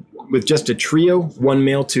that with just a trio, 1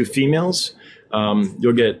 male, 2 females,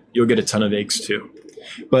 you'll get a ton of eggs too.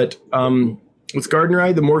 But with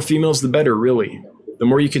Gardneri, the more females, the better, really. The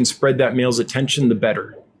more you can spread that male's attention, the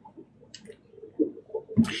better.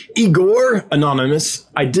 Igor, anonymous.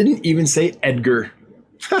 I didn't even say Edgar.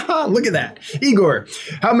 Look at that. Igor,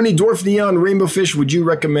 how many dwarf neon rainbow fish would you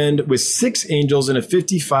recommend with 6 angels in a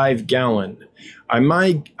 55-gallon? I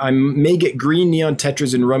may get green neon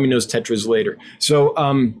tetras and rummy nose tetras later. So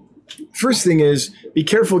first thing is, be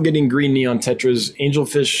careful getting green neon tetras.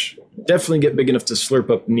 Angelfish definitely get big enough to slurp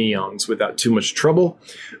up neons without too much trouble.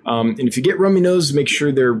 And if you get rummy nose, make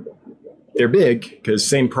sure they're big, because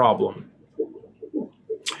same problem.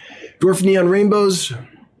 Dwarf neon rainbows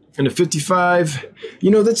in a 55. You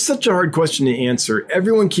know, that's such a hard question to answer.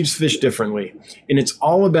 Everyone keeps fish differently. And it's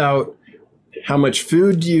all about how much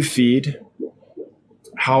food do you feed,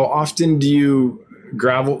 how often do you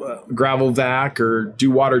gravel vac or do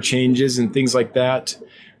water changes and things like that.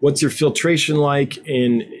 What's your filtration like,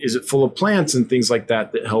 and is it full of plants and things like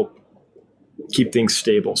that that help keep things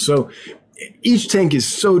stable? So each tank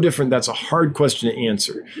is so different. That's a hard question to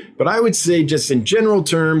answer. But I would say, just in general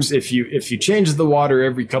terms, if you change the water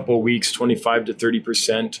every couple of weeks, 25 to 30%,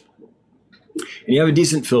 and you have a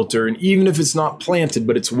decent filter, and even if it's not planted,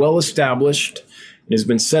 but it's well established and has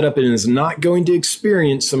been set up and is not going to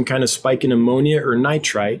experience some kind of spike in ammonia or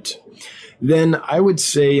nitrite, then I would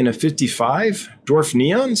say in a 55, dwarf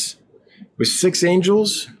neons With 6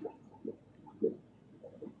 angels,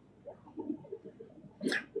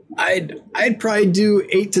 I'd probably do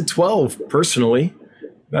 8 to 12 personally.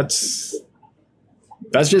 That's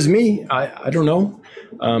just me. I don't know.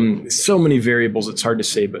 So many variables, it's hard to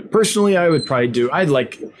say. But personally, I'd probably do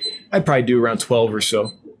around 12 or so.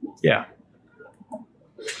 Yeah.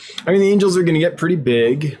 I mean, the angels are going to get pretty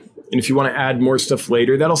big. And if you want to add more stuff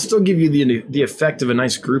later, that'll still give you the effect of a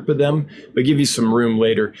nice group of them, but give you some room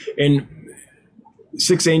later. And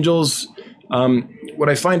 6 angels, what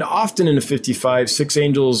I find often in a 55, 6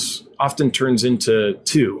 angels often turns into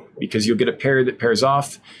 2 because you'll get a pair that pairs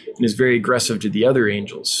off and is very aggressive to the other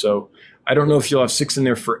angels. So I don't know if you'll have 6 in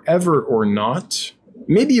there forever or not.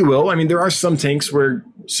 Maybe you will. I mean, there are some tanks where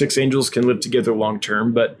 6 angels can live together long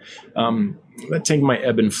term, but that tank might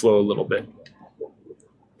ebb and flow a little bit.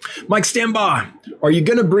 Mike Stambaugh, are you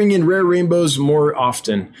going to bring in rare rainbows more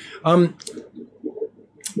often?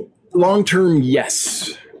 Long term,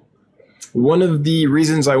 yes. One of the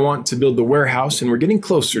reasons I want to build the warehouse, and we're getting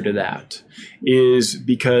closer to that, is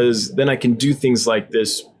because then I can do things like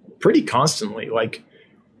this pretty constantly. Like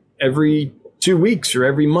every 2 weeks or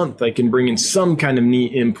every month, I can bring in some kind of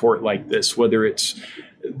neat import like this, whether it's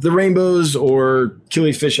the rainbows or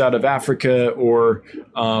killifish out of Africa or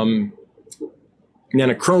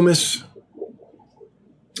Nanochromis,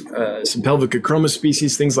 some Pelvicochromis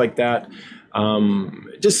species, things like that.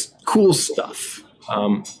 Just cool stuff.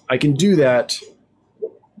 I can do that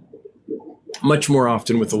much more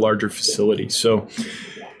often with a larger facility. So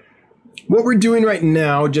what we're doing right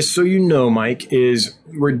now, just so you know, Mike, is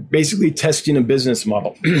we're basically testing a business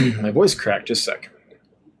model. My voice cracked, just a sec.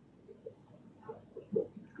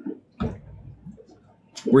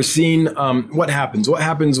 We're seeing what happens. What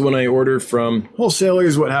happens when I order from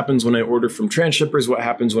wholesalers? What happens when I order from transshippers? What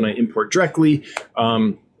happens when I import directly?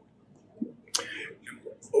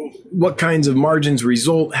 What kinds of margins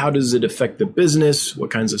result? How does it affect the business? What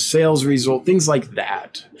kinds of sales result? Things like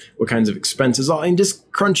that. What kinds of expenses? And just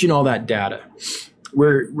crunching all that data.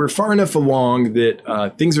 We're far enough along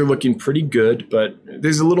that things are looking pretty good, but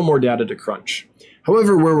there's a little more data to crunch.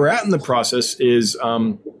 However, where we're at in the process is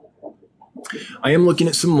I am looking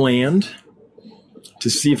at some land to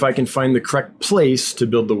see if I can find the correct place to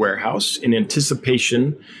build the warehouse in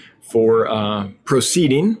anticipation for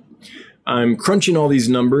proceeding. I'm crunching all these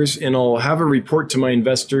numbers, and I'll have a report to my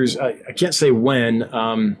investors. I can't say when,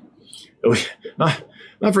 not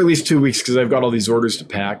for at least 2 weeks because I've got all these orders to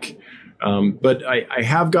pack. But I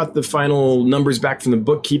have got the final numbers back from the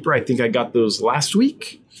bookkeeper. I think I got those last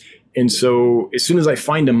week. And so as soon as I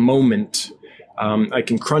find a moment, I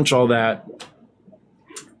can crunch all that,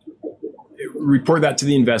 report that to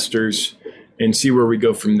the investors, and see where we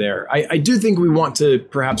go from there. I do think we want to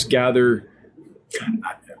perhaps gather.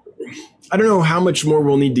 I don't know how much more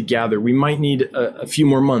we'll need to gather. We might need a few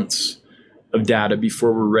more months of data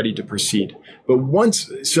before we're ready to proceed. But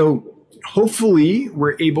hopefully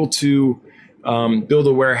we're able to build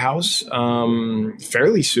a warehouse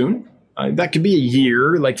fairly soon. That could be a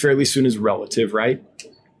year, like fairly soon is relative, right?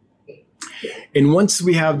 And once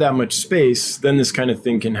we have that much space, then this kind of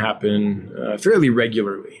thing can happen fairly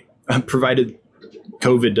regularly, provided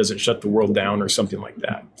COVID doesn't shut the world down or something like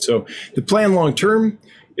that. So the plan long term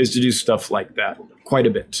is to do stuff like that quite a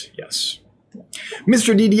bit, yes.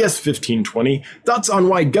 Mr. DDS 1520, thoughts on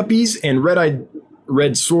why guppies and red-eyed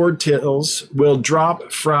red swordtails will drop,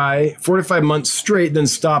 fry 4 to 5 months straight, then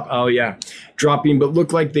stop, dropping, but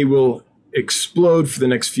look like they will explode for the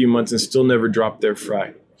next few months and still never drop their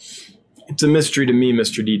fry. It's a mystery to me,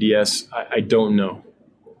 Mr. DDS. I don't know.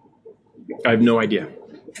 I have no idea.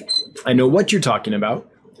 I know what you're talking about,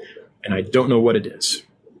 and I don't know what it is.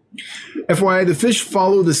 FYI, the fish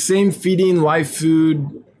follow the same feeding, live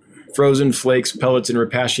food, frozen flakes, pellets, and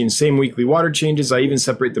repashing, same weekly water changes. I even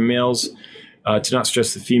separate the males to not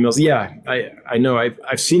stress the females. Yeah, I know.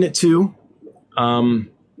 I've seen it too.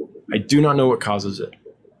 I do not know what causes it.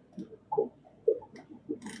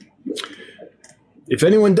 If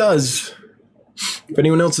anyone does, if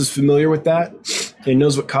anyone else is familiar with that and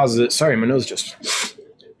knows what causes it, sorry, my nose just,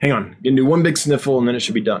 hang on. You can do one big sniffle and then it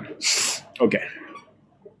should be done. Okay.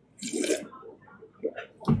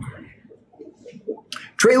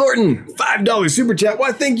 Trey Lorton, $5 super chat.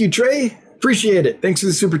 Why, thank you, Trey. Appreciate it. Thanks for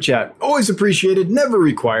the super chat. Always appreciated, never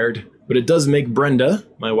required, but it does make Brenda,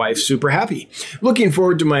 my wife, super happy. Looking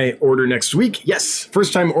forward to my order next week. Yes,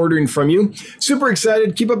 first time ordering from you. Super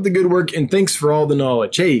excited. Keep up the good work, and thanks for all the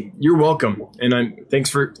knowledge. Hey, you're welcome, and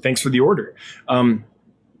thanks for the order. And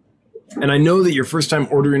I know that your first time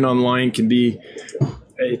ordering online can be,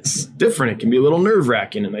 it's different. It can be a little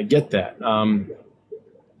nerve-wracking, and I get that.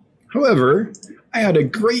 However, I had a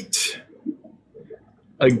great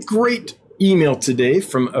a great email today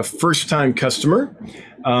from a first-time customer.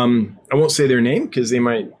 I won't say their name because they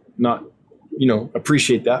might not,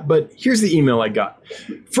 appreciate that. But here's the email I got.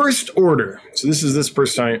 First order. So this is this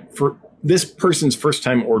person's first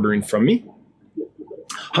time ordering from me.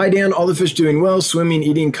 Hi, Dan. All the fish doing well, swimming,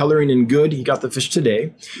 eating, coloring, and good. He got the fish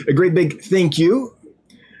today. A great big thank you.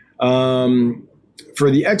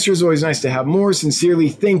 For the extras, always nice to have more. Sincerely,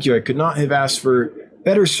 thank you. I could not have asked for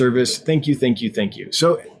better service. Thank you, thank you, thank you.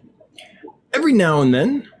 So every now and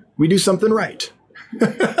then we do something right.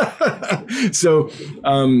 So,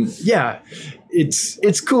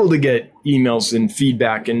 it's cool to get emails and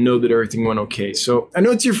feedback and know that everything went okay. So I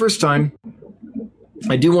know it's your first time.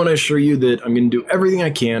 I do want to assure you that I'm going to do everything I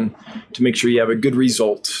can to make sure you have a good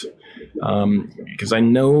result. Because I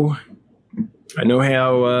know how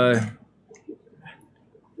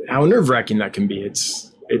nerve-wracking that can be.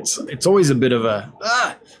 It's always a bit of a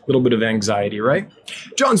little bit of anxiety, right?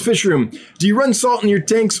 John's Fish Room. Do you run salt in your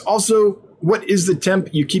tanks? Also, what is the temp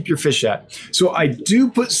you keep your fish at? So I do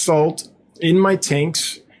put salt in my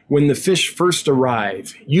tanks when the fish first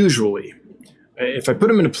arrive, usually. If I put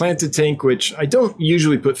them in a planted tank, which I don't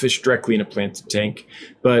usually put fish directly in a planted tank,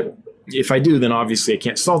 but if I do, then obviously I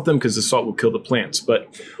can't salt them because the salt will kill the plants.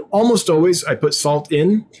 But almost always I put salt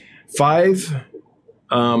in 5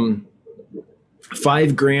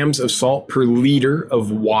 grams of salt per liter of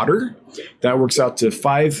water. That works out to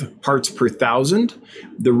 5 parts per thousand.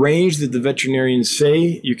 The range that the veterinarians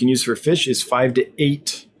say you can use for fish is 5 to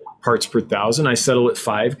 8 parts per thousand. I settle at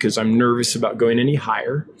 5 because I'm nervous about going any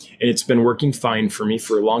higher, and it's been working fine for me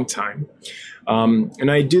for a long time.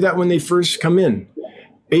 And I do that when they first come in,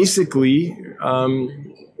 basically,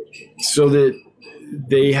 so that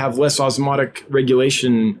they have less osmotic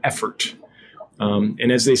regulation effort.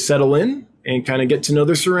 And as they settle in and kind of get to know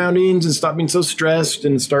their surroundings and stop being so stressed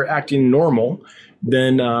and start acting normal,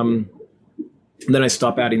 then I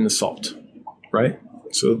stop adding the salt, right?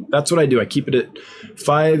 So that's what I do. I keep it at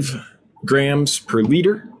 5 grams per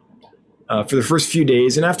liter for the first few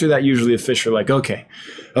days. And after that, usually the fish are like, okay,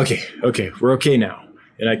 we're okay now.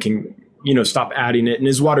 And I can, stop adding it. And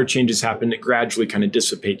as water changes happen, it gradually kind of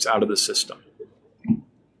dissipates out of the system.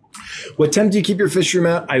 What temp do you keep your fish room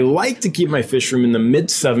at? I like to keep my fish room in the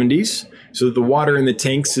mid-70s. So the water in the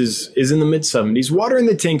tanks is in the mid-70s. Water in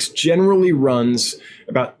the tanks generally runs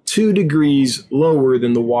about 2 degrees lower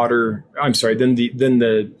than the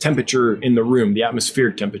temperature in the room, the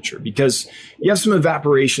atmospheric temperature, because you have some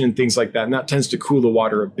evaporation and things like that, and that tends to cool the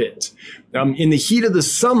water a bit. In the heat of the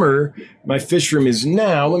summer, my fish room is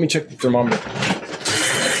now, let me check the thermometer.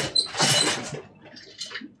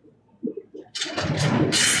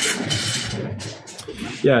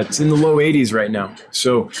 Yeah, it's in the low 80s right now.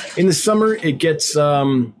 So in the summer, it gets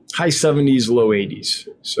high 70s, low 80s.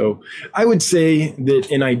 So I would say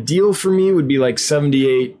that an ideal for me would be like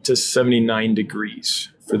 78 to 79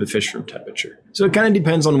 degrees for the fish room temperature. So it kind of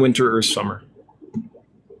depends on winter or summer.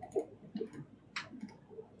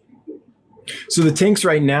 So the tanks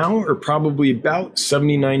right now are probably about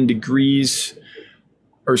 79 degrees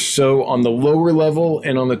or so on the lower level,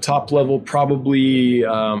 and on the top level, probably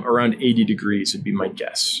around 80 degrees would be my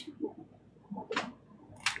guess.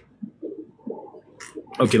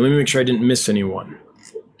 Okay, let me make sure I didn't miss anyone.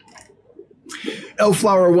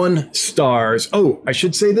 Elflower 1 stars. Oh, I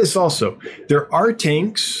should say this also. There are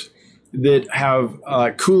tanks that have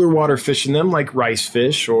cooler water fish in them, like rice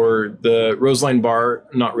fish or the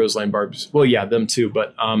not roseline barbs. Well, yeah, them too,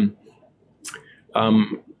 but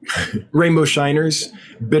rainbow shiners,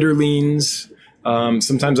 bitterlings.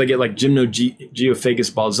 Sometimes I get like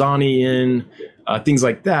Gymnogeophagus balzani in, things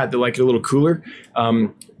like that like it a little cooler.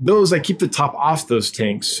 Those I keep the top off those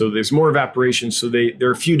tanks, so there's more evaporation, so they're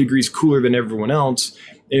a few degrees cooler than everyone else.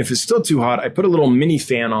 And if it's still too hot, I put a little mini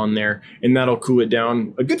fan on there, and that'll cool it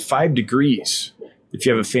down a good 5 degrees if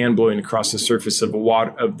you have a fan blowing across the surface of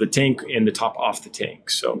the tank and the top off the tank.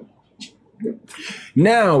 So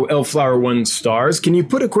now, Elflower 1 stars, can you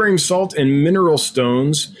put aquarium salt and mineral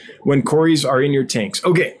stones when cories are in your tanks?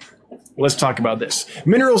 Okay, let's talk about this.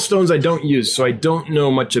 Mineral stones I don't use, so I don't know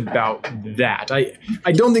much about that. I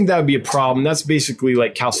don't think that would be a problem. That's basically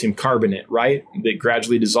like calcium carbonate, right? That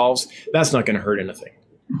gradually dissolves. That's not going to hurt anything,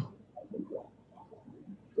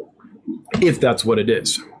 if that's what it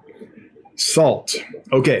is. Salt.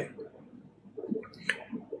 Okay.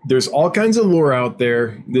 There's all kinds of lore out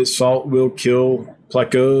there that salt will kill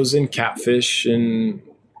plecos and catfish and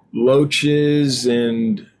loaches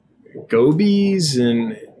and gobies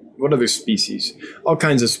and what other species? All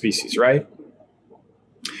kinds of species, right?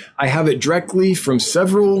 I have it directly from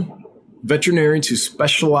several veterinarians who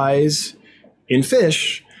specialize in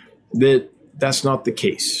fish that that's not the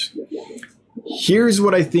case. Here's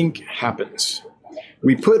what I think happens.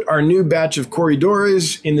 We put our new batch of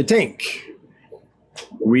Corydoras in the tank.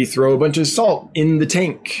 We throw a bunch of salt in the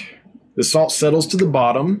tank. The salt settles to the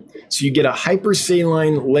bottom, so you get a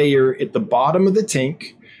hypersaline layer at the bottom of the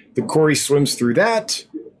tank. The Cory swims through that,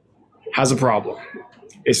 has a problem.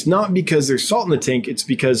 It's not because there's salt in the tank, it's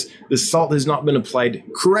because the salt has not been applied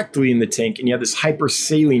correctly in the tank, and you have this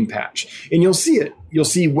hypersaline patch. And you'll see it. You'll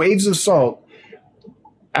see waves of salt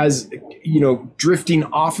as, drifting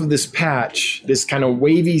off of this patch, this kind of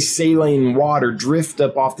wavy saline water drift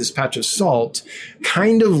up off this patch of salt,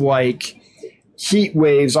 kind of like heat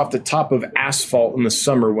waves off the top of asphalt in the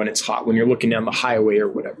summer when it's hot, when you're looking down the highway or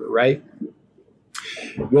whatever, right?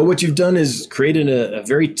 Well, what you've done is created a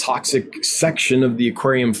very toxic section of the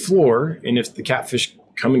aquarium floor. And if the catfish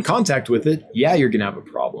come in contact with it, yeah, you're going to have a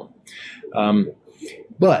problem.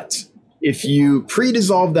 But if you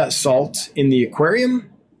pre-dissolve that salt in the aquarium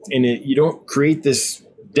and you don't create this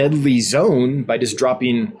deadly zone by just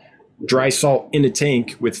dropping dry salt in a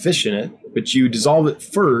tank with fish in it, but you dissolve it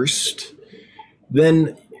first,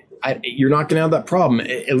 then you're not going to have that problem.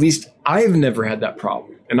 At least I've never had that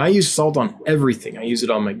problem. And I use salt on everything. I use it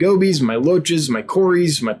on my gobies, my loaches, my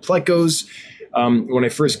cories, my plecos when I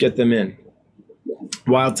first get them in.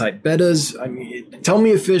 Wild type bettas. Tell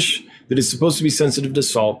me a fish that is supposed to be sensitive to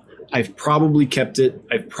salt. I've probably kept it.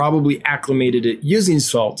 I've probably acclimated it using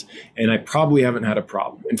salt, and I probably haven't had a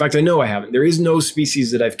problem. In fact, I know I haven't. There is no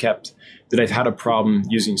species that I've kept that I've had a problem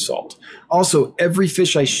using salt. Also, every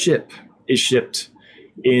fish I ship is shipped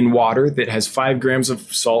in water that has 5 grams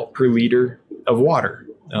of salt per liter of water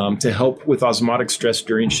to help with osmotic stress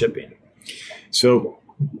during shipping. So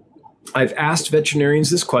I've asked veterinarians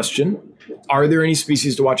this question: are there any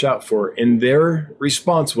species to watch out for? And their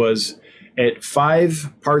response was, at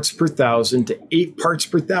 5 parts per thousand to 8 parts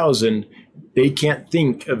per thousand, they can't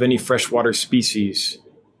think of any freshwater species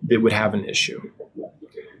that would have an issue.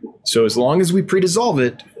 So as long as we pre-dissolve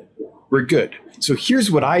it, we're good. So here's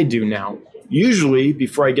what I do now. Usually,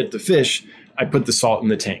 before I get the fish, I put the salt in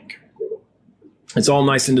the tank. It's all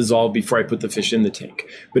nice and dissolved before I put the fish in the tank.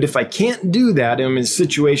 But if I can't do that, I'm in a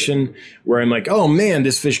situation where I'm like, oh man,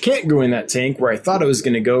 this fish can't go in that tank where I thought it was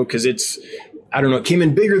going to go because it came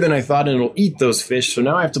in bigger than I thought and it'll eat those fish. So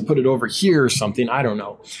now I have to put it over here or something. I don't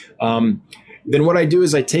know. Then what I do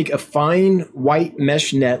is I take a fine white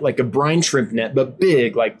mesh net, like a brine shrimp net, but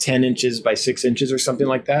big, like 10 inches by 6 inches or something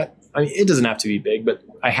like that. It doesn't have to be big, but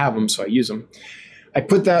I have them, so I use them. I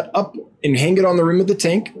put that up and hang it on the rim of the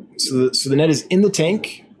tank. So the net is in the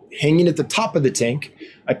tank, hanging at the top of the tank.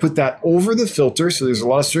 I put that over the filter, so there's a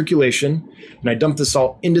lot of circulation, and I dump the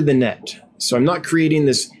salt into the net. So I'm not creating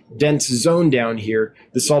this dense zone down here.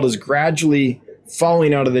 The salt is gradually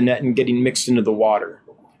falling out of the net and getting mixed into the water.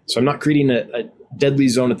 So I'm not creating a deadly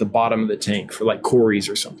zone at the bottom of the tank for like cories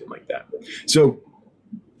or something like that. So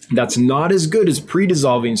that's not as good as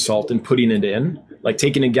pre-dissolving salt and putting it in, like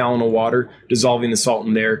taking a gallon of water, dissolving the salt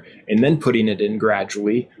in there, and then putting it in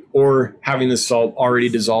gradually, or having the salt already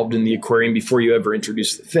dissolved in the aquarium before you ever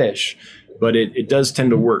introduce the fish. But it does tend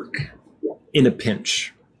to work in a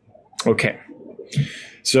pinch. Okay.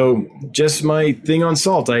 So just my thing on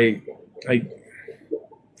salt.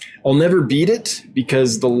 I'll never beat it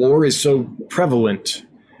because the lore is so prevalent,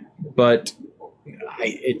 but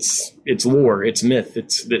it's lore, it's myth.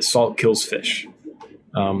 It's that salt kills fish.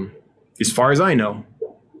 As far as I know.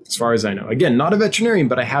 Again, not a veterinarian,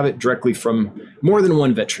 but I have it directly from more than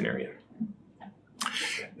one veterinarian.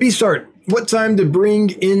 B-Start, what time to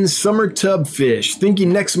bring in summer tub fish?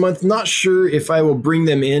 Thinking next month, not sure if I will bring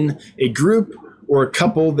them in a group or a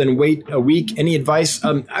couple, then wait a week. Any advice?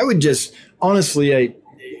 I would just, honestly,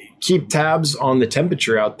 keep tabs on the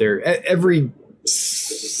temperature out there. Every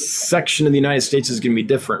section of the United States is going to be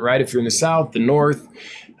different, right? If you're in the south, the north,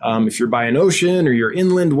 if you're by an ocean or you're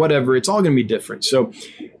inland, whatever, it's all going to be different. So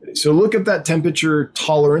look at that temperature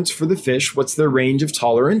tolerance for the fish. What's their range of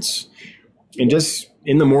tolerance? And just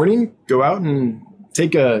in the morning, go out and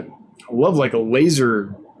take I love like a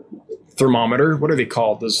laser thermometer. What are they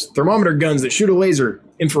called? Those thermometer guns that shoot a laser,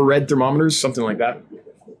 infrared thermometers, something like that.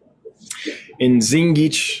 And zing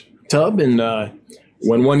each tub. And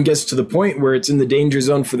when one gets to the point where it's in the danger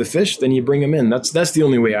zone for the fish, then you bring them in. That's the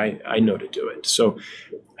only way I know to do it. So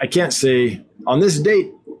I can't say on this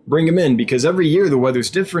date, bring them in, because every year the weather's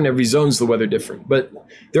different. Every zone's the weather different. But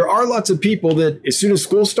there are lots of people that as soon as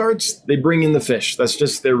school starts, they bring in the fish. That's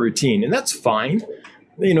just their routine. And that's fine.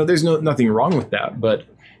 There's nothing wrong with that. But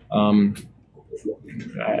I'm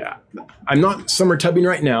not summer tubbing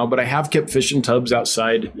right now, but I have kept fish in tubs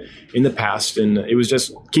outside in the past. And it was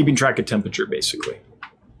just keeping track of temperature, basically.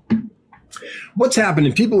 What's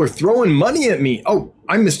happening? People are throwing money at me. Oh,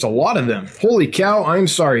 I missed a lot of them. Holy cow. I'm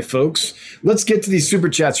sorry, folks. Let's get to these super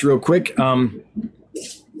chats real quick. And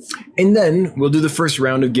then we'll do the first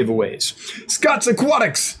round of giveaways. Scott's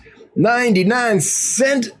Aquatics, 99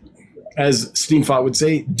 cent, as Steenfot would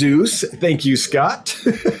say, deuce. Thank you, Scott.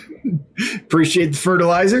 Appreciate the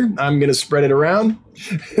fertilizer. I'm going to spread it around.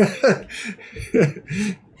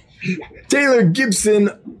 Taylor Gibson,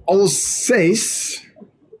 Alsace.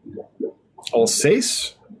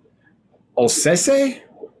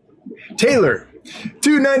 Taylor,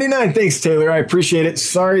 $2.99. Thanks, Taylor. I appreciate it.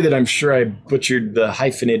 Sorry that I'm sure I butchered the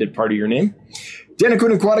hyphenated part of your name.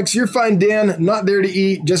 Danikun Aquatics, you're fine, Dan. Not there to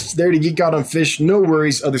eat, just there to geek out on fish. No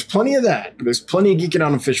worries. Oh, there's plenty of that. There's plenty of geeking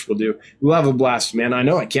out on fish we'll do. We'll have a blast, man. I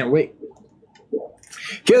know. I can't wait.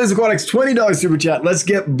 Kayla's Aquatics, $20 super chat. Let's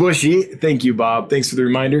get bushy. Thank you, Bob. Thanks for the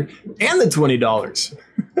reminder. And the $20.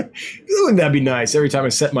 Wouldn't that be nice? Every time I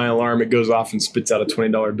set my alarm, it goes off and spits out a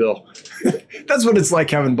 $20 bill. That's what it's like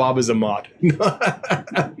having Bob as a mod.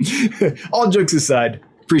 All jokes aside,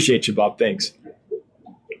 appreciate you, Bob. Thanks.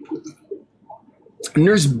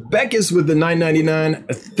 Nurse Beckus with the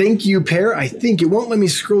 $9.99. Thank you, pair. I think it won't let me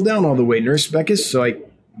scroll down all the way, Nurse Beckus. So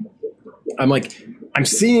I'm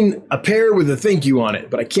seeing a pair with a thank you on it,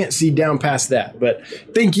 but I can't see down past that. But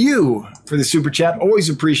thank you for the super chat. Always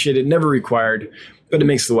appreciated, never required, but it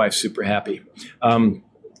makes the wife super happy.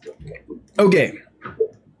 Okay.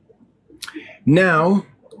 Now,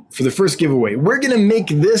 for the first giveaway, we're going to make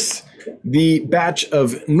this the batch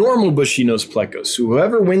of normal bushy nose plecos. So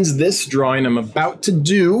whoever wins this drawing I'm about to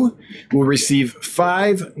do will receive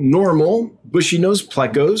 5 normal bushy nose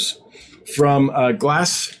plecos from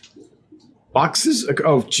glass boxes.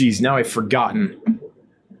 Oh, geez, now I've forgotten.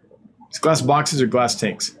 It's glass boxes or glass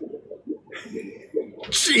tanks?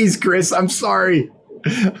 Jeez, Chris, I'm sorry.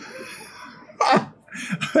 I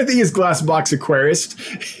think it's Glass Box Aquarist.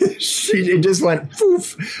 It just went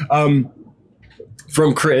poof.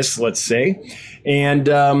 From Chris, let's say. And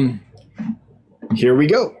here we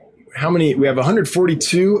go. How many? We have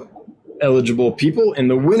 142 eligible people, and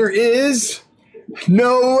the winner is...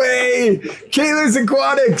 No way! Kayla's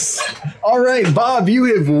Aquatics! All right, Bob,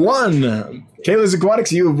 you have won. Kayla's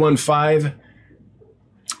Aquatics, you have won 5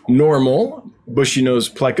 normal bushy nose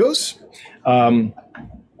plecos. I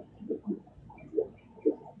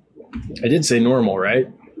did say normal, right?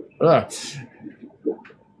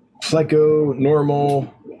 Pleco,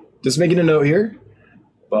 normal. Just making a note here.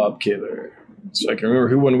 Bob Kaler. So I can remember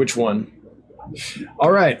who won which one.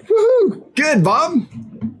 All right. Woohoo! Good, Bob.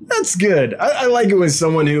 That's good. I like it when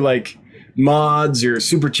someone who like mods or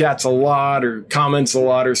super chats a lot or comments a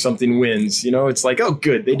lot or something wins. You know, it's like, oh,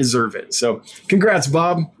 good. They deserve it. So congrats,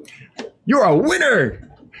 Bob. You're a winner.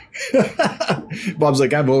 Bob's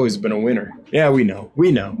like, I've always been a winner. Yeah, we know.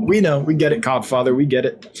 We get it, Codfather. We get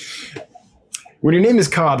it. When your name is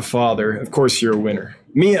Codfather, of course you're a winner.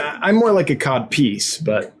 Me, I'm more like a cod piece,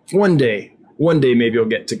 but one day maybe I'll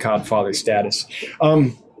get to Codfather status.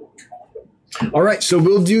 All right, so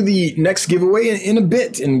we'll do the next giveaway in a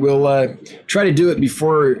bit, and we'll try to do it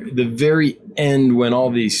before the very end when all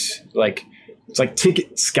these, like, it's like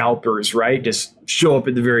ticket scalpers, right? Just show up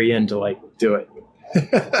at the very end to, like, do it.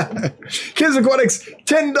 Kids Aquatics,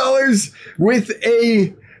 $10 with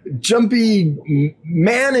a jumpy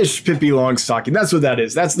mannish Pippi Longstocking. That's what that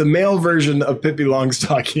is. That's the male version of Pippi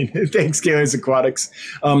Longstocking. Thanks, Kids Aquatics.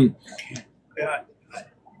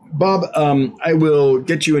 Bob, I will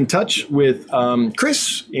get you in touch with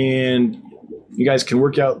Chris, and you guys can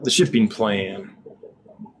work out the shipping plan.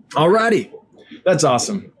 Alrighty. That's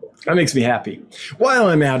awesome. That makes me happy. While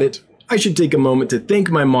I'm at it, I should take a moment to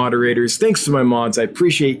thank my moderators. Thanks to my mods. I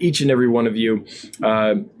appreciate each and every one of you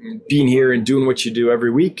being here and doing what you do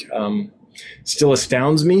every week. Still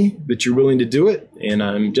astounds me that you're willing to do it, and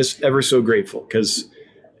I'm just ever so grateful because,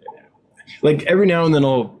 like, every now and then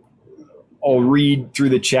I'll read through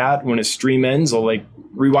the chat when a stream ends. I'll like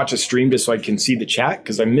rewatch a stream just so I can see the chat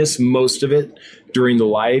because I miss most of it during the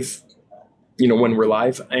live, when we're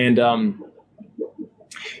live. And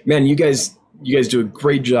man, you guys do a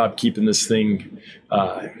great job keeping this thing.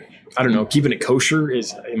 I don't know, keeping it kosher.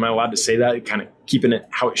 Am I allowed to say that? Kind of keeping it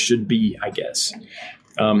how it should be, I guess.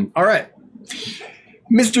 All right.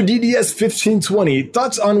 Mr. DDS 1520,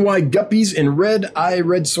 thoughts on why guppies and red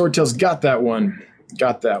swordtails got that one.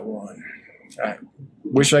 I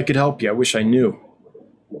wish I could help you. I wish I knew.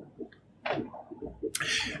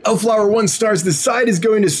 Elflower 1 stars. The side is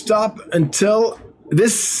going to stop until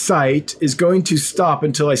This site is going to stop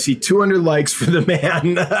until I see 200 likes for the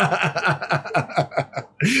man.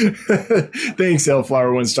 Thanks,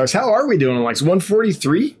 Hellflower 1 stars. How are we doing on likes?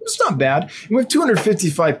 143? It's not bad. And we have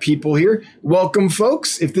 255 people here. Welcome,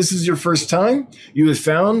 folks. If this is your first time, you have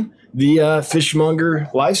found the Fishmonger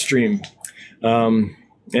live stream. And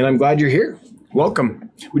I'm glad you're here.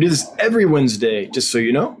 Welcome. We do this every Wednesday, just so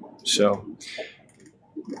you know. So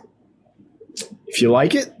if you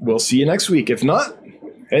like it, we'll see you next week. If not,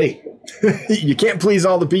 hey, you can't please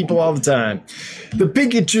all the people all the time. The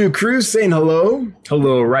Pikachu crew saying hello.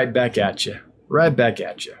 Hello, right back at you. Right back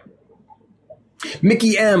at you.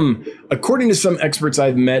 Mickey M. According to some experts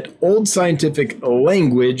I've met, old scientific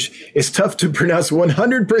language is tough to pronounce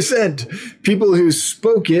 100%. People who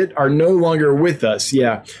spoke it are no longer with us.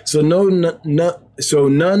 Yeah. So no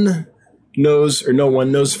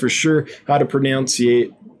one knows for sure how to pronounce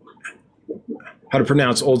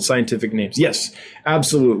old scientific names. Yes,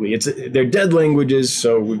 absolutely. They're dead languages,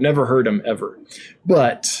 so we've never heard them ever.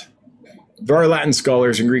 But there are Latin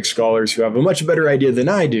scholars and Greek scholars who have a much better idea than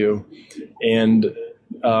I do. And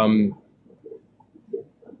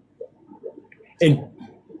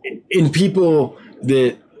people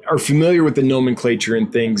that are familiar with the nomenclature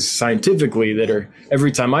and things scientifically that are,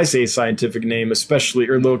 every time I say a scientific name, especially,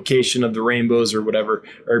 or location of the rainbows or whatever,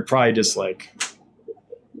 are probably just like,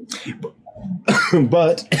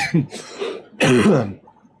 but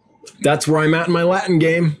that's where I'm at in my Latin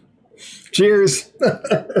game. Cheers.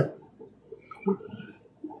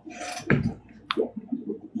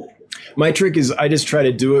 My trick is I just try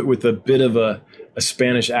to do it with a bit of a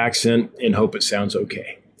Spanish accent and hope it sounds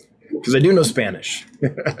okay. Because I do know Spanish.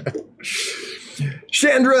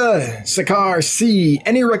 Chandra Sakar C.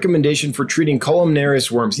 Any recommendation for treating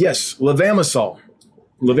columnaris worms? Yes, levamisole.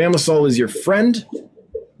 Levamisole is your friend.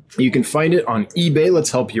 You can find it on eBay.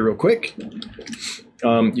 Let's help you real quick. You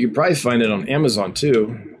can probably find it on Amazon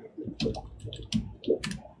too.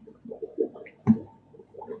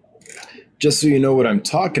 Just so you know what I'm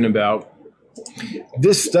talking about,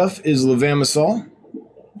 this stuff is levamisole.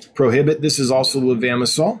 Prohibit. This is also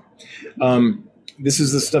levamisole. This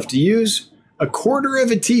is the stuff to use. 1/4 of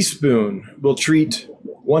a teaspoon will treat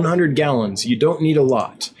 100 gallons. You don't need a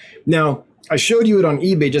lot. Now, I showed you it on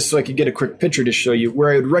eBay just so I could get a quick picture to show you.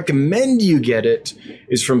 Where I would recommend you get it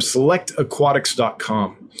is from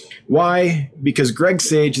selectaquatics.com. Why? Because Greg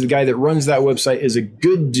Sage, the guy that runs that website, is a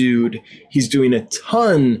good dude. He's doing a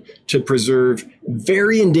ton to preserve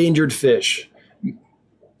very endangered fish.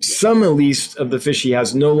 Some, at least, of the fish he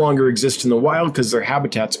has no longer exist in the wild because their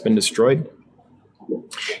habitat's been destroyed.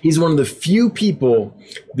 He's one of the few people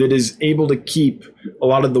that is able to keep a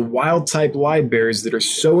lot of the wild type live bears that are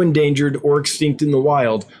so endangered or extinct in the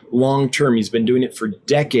wild long term. He's been doing it for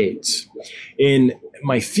decades. And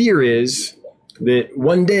my fear is that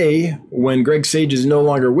one day when Greg Sage is no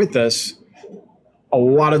longer with us, a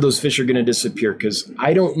lot of those fish are going to disappear because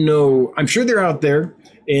I don't know. I'm sure they're out there,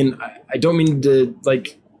 and I don't mean to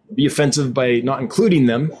be offensive by not including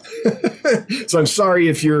them. So I'm sorry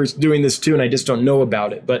if you're doing this too and I just don't know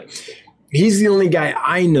about it. But he's the only guy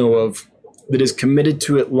I know of that is committed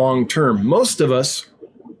to it long term. Most of us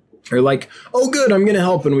are like, oh, good, I'm going to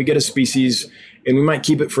help. And we get a species and we might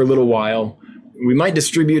keep it for a little while. We might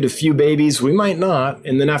distribute a few babies. We might not.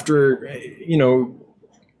 And then after,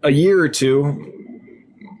 a year or two,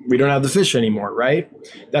 we don't have the fish anymore, right?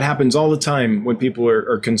 That happens all the time when people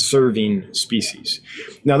are conserving species.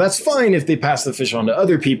 Now, that's fine if they pass the fish on to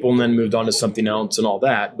other people and then moved on to something else and all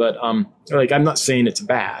that. But I'm not saying it's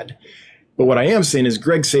bad. But what I am saying is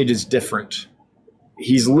Greg Sage is different.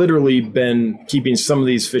 He's literally been keeping some of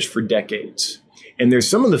these fish for decades. And there's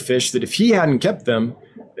some of the fish that if he hadn't kept them,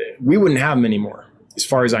 we wouldn't have them anymore, as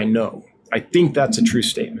far as I know. I think that's a true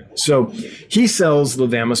statement. So he sells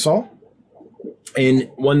levamisole. And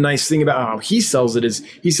one nice thing about how he sells it is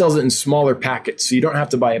he sells it in smaller packets. So you don't have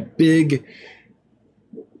to buy a big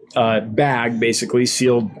bag, basically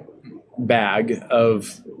sealed bag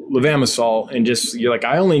of levamisole. And you're like,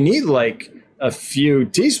 I only need a few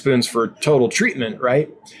teaspoons for total treatment, right?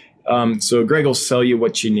 So Greg will sell you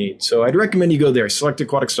what you need. So I'd recommend you go there,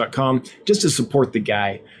 selectaquatics.com, just to support the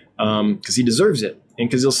guy because he deserves it. And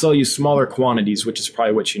because he'll sell you smaller quantities, which is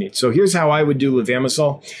probably what you need. So here's how I would do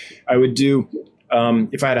levamisole. I would do,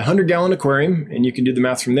 if I had a 100-gallon aquarium, and you can do the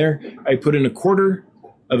math from there, I put in 1/4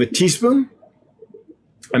 of a teaspoon.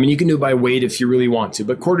 I mean, you can do it by weight if you really want to,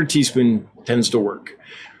 but 1/4 teaspoon tends to work.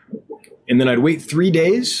 And then I'd wait 3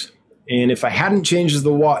 days. And if I hadn't changed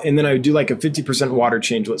the water, and then I would do a 50% water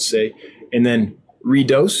change, let's say, and then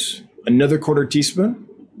redose another 1/4 teaspoon.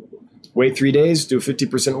 Wait 3 days, do a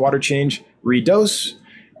 50% water change, redose,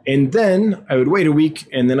 And then I would wait a week,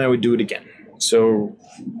 and then I would do it again. So,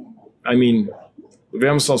 I mean,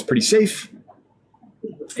 Levamisole is pretty safe.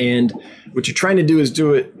 And what you're trying to do is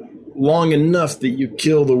do it long enough that you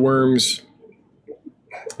kill the worms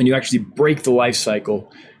and you actually break the life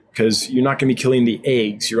cycle, because you're not going to be killing the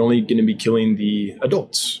eggs. You're only going to be killing the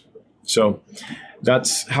adults. So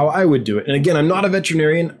that's how I would do it. And again, I'm not a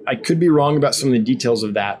veterinarian. I could be wrong about some of the details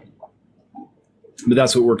of that, but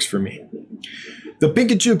that's what works for me. The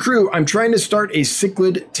Pikachu crew, I'm trying to start a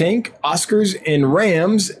cichlid tank, Oscars and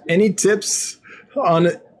Rams. Any tips on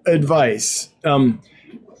advice?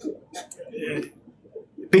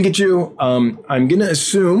 Pikachu, I'm going to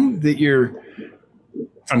assume that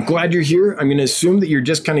I'm glad you're here. I'm going to assume that you're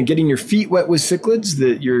just kind of getting your feet wet with cichlids,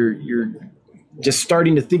 that you're just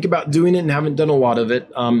starting to think about doing it and haven't done a lot of it.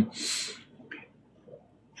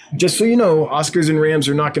 Just so you know, Oscars and Rams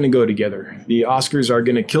are not going to go together. The Oscars are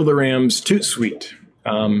going to kill the Rams toot sweet.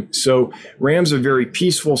 So Rams are very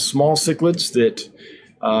peaceful, small cichlids that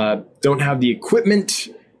don't have the equipment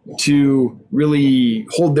to really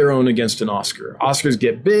hold their own against an Oscar. Oscars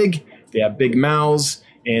get big, they have big mouths,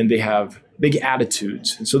 and they have big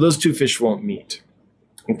attitudes. And so those two fish won't meet.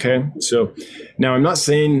 Okay, so now I'm not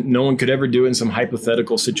saying no one could ever do it in some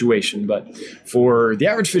hypothetical situation, but for the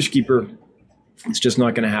average fish keeper, it's just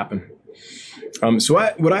not going to happen.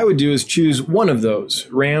 What I would do is choose one of those,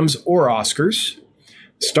 Rams or Oscars.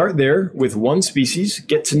 Start there with one species,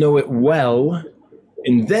 get to know it well,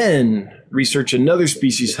 and then research another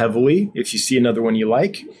species heavily. If you see another one you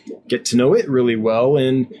like, get to know it really well,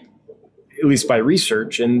 and at least by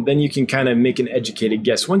research, and then you can kind of make an educated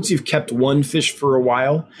guess. Once you've kept one fish for a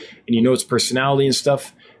while and you know its personality and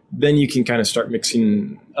stuff, then you can kind of start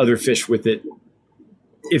mixing other fish with it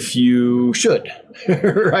if you should,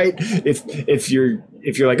 right? If you're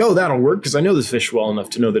like, oh, that'll work because I know this fish well enough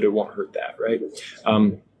to know that it won't hurt that, right?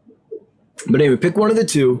 But anyway, pick one of the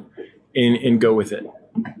two and go with it.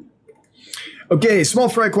 Okay, Small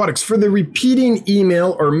Fry Aquatics. For the repeating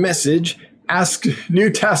email or message, ask new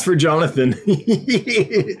task for Jonathan.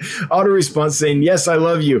 Auto response saying, yes, I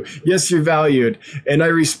love you. Yes, you're valued. And I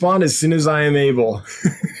respond as soon as I am able.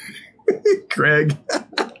 Craig.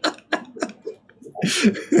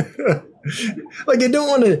 Like, I don't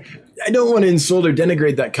want to insult or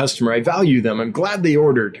denigrate that customer. I value them. I'm glad they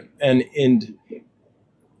ordered. And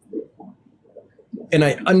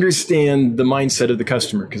I understand the mindset of the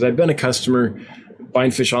customer, because I've been a customer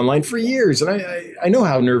buying fish online for years, and I know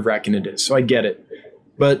how nerve-wracking it is, so I get it.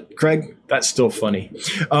 But Craig, that's still funny.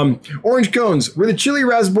 Orange cones, were the chili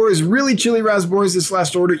raspberries really chili raspberries this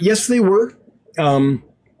last order? Yes, they were. And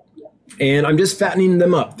I'm just fattening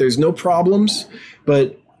them up. There's no problems,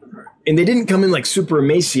 and they didn't come in like super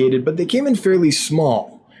emaciated, but they came in fairly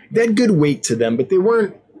small. They had good weight to them, but they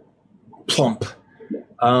weren't plump.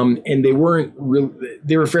 And they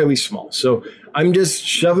were fairly small. So I'm just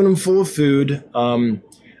shoving them full of food.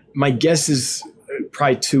 My guess is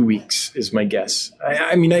probably 2 weeks is my guess.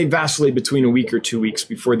 I mean, I vacillate between a week or 2 weeks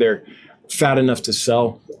before they're fat enough to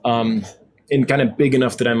sell, and kind of big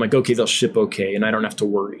enough that I'm like, okay, they'll ship okay, and I don't have to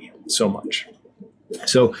worry so much.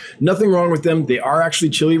 So nothing wrong with them. They are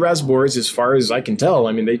actually chili raspberries as far as I can tell.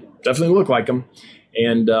 I mean, they definitely look like them.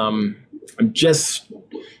 And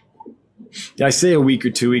I say a week or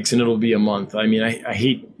 2 weeks and it'll be a month. I mean, I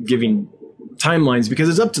hate giving timelines because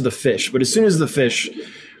it's up to the fish. But as soon as the fish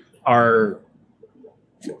are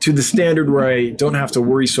to the standard where I don't have to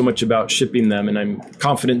worry so much about shipping them and I'm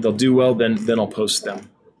confident they'll do well, then I'll post them.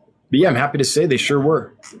 But yeah, I'm happy to say they sure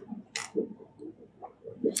were.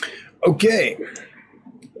 Okay.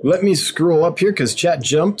 Let me scroll up here because chat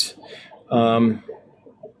jumped.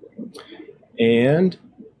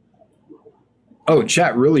 Oh,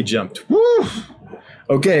 chat really jumped. Woo!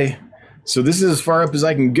 Okay, so this is as far up as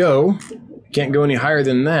I can go. Can't go any higher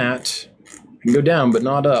than that. I can go down, but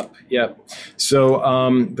not up. Yep.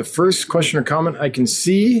 So the first question or comment I can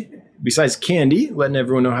see, besides Candy, letting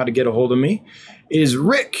everyone know how to get a hold of me, is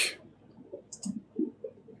Rick.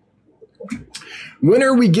 When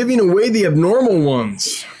are we giving away the abnormal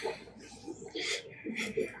ones?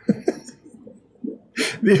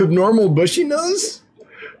 The abnormal bushy nose?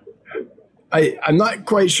 I'm not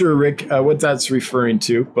quite sure, Rick, what that's referring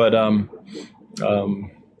to, but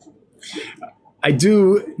I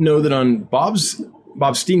do know that on Bob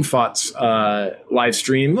Steenfott's live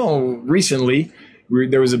stream, recently,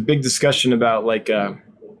 there was a big discussion about like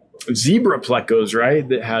zebra plecos, right?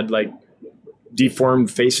 That had like deformed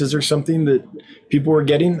faces or something that people were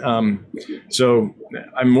getting. So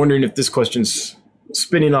I'm wondering if this question's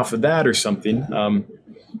spinning off of that or something.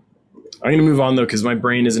 I'm going to move on, though, because my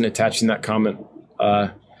brain isn't attaching that comment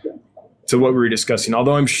to to what we were discussing,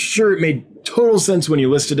 although I'm sure it made total sense when you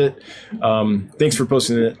listed it. Thanks for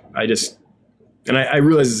posting it. I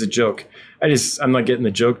realize it's a joke. I'm not getting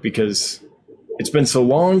the joke because it's been so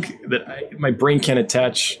long that my brain can't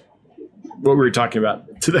attach what we were talking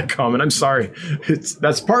about to that comment. I'm sorry.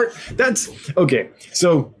 That's okay.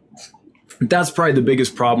 So that's probably the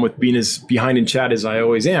biggest problem with being as behind in chat as I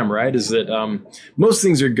always am, right? Is that most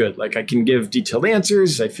things are good. Like I can give detailed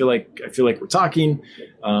answers. I feel like we're talking.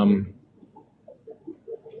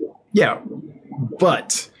 Yeah.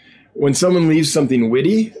 But when someone leaves something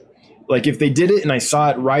witty, like if they did it and I saw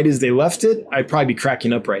it right as they left it, I'd probably be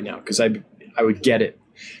cracking up right now because I would get it.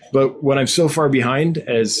 But when I'm so far behind,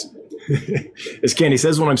 as Candy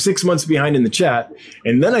says, when I'm 6 months behind in the chat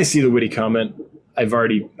and then I see the witty comment, I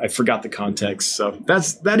forgot the context. So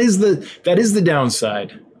that is the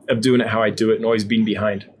downside of doing it how I do it and always being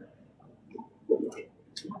behind.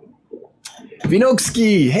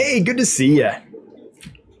 Vinokski, hey, good to see ya.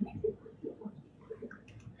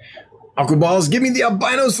 Aquaballs, give me the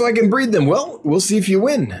albinos so I can breed them. Well, we'll see if you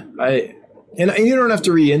win. And you don't have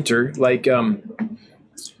to re-enter. Like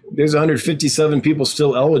there's 157 people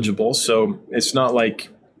still eligible, so it's not like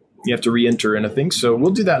you have to re-enter anything. So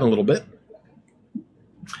we'll do that in a little bit.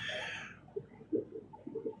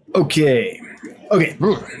 Okay,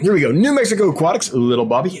 here we go. New Mexico Aquatics, Little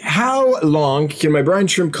Bobby. How long can my brine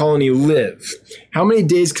shrimp colony live? How many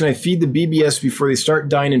days can I feed the BBS before they start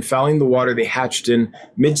dying and fouling the water they hatched in?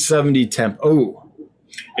 Mid-70 temp. Oh,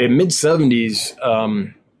 in mid-70s,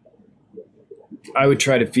 I would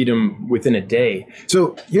try to feed them within a day.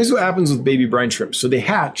 So here's what happens with baby brine shrimp. So they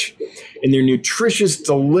hatch and they're nutritious,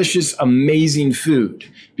 delicious, amazing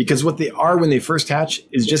food because what they are when they first hatch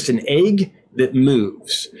is just an egg that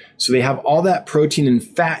moves. So they have all that protein and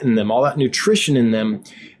fat in them, all that nutrition in them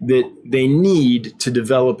that they need to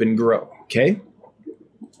develop and grow, okay?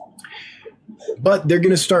 But they're going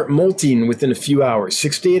to start molting within a few hours,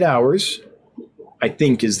 6 to 8 hours, I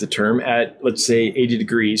think is the term, at, let's say, 80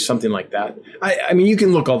 degrees, something like that. I mean, you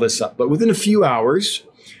can look all this up, but within a few hours,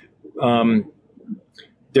 they're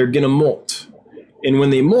going to molt. And when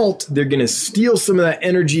they molt, they're going to steal some of that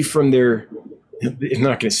energy from their... They're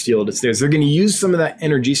not going to steal it, it's theirs. They're going to use some of that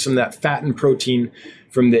energy, some of that fat and protein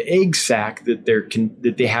from the egg sac that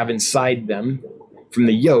they have inside them, from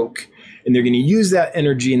the yolk, and they're going to use that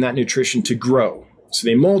energy and that nutrition to grow. So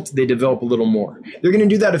they molt, they develop a little more. They're going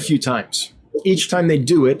to do that a few times. Each time they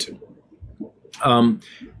do it,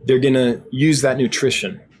 they're going to use that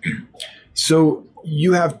nutrition. So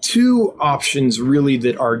you have two options really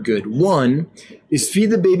that are good. One is feed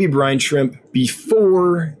the baby brine shrimp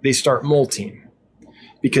before they start molting,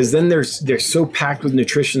 because then they're so packed with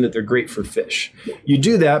nutrition that they're great for fish. You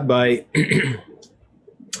do that by,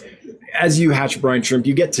 as you hatch brine shrimp,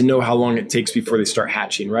 you get to know how long it takes before they start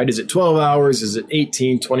hatching, right? Is it 12 hours? Is it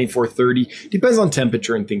 18, 24, 30? Depends on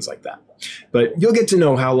temperature and things like that. But you'll get to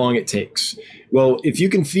know how long it takes. Well, if you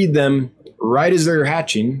can feed them right as they're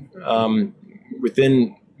hatching,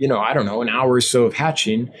 within, I don't know, an hour or so of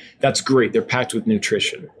hatching, that's great. They're packed with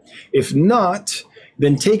nutrition. If not,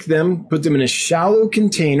 then take them, put them in a shallow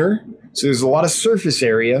container, so there's a lot of surface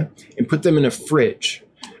area, and put them in a fridge.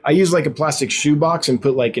 I use like a plastic shoebox and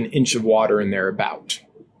put like an inch of water in there about,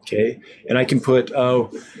 okay? And I can put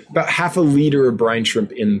about half a liter of brine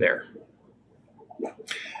shrimp in there.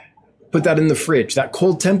 Put that in the fridge. That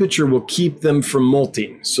cold temperature will keep them from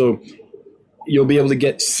molting. So you'll be able to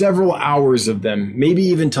get several hours of them, maybe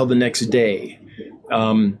even till the next day.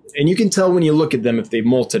 And you can tell when you look at them if they've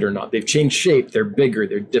molted or not. They've changed shape. They're bigger.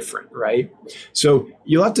 They're different, right? So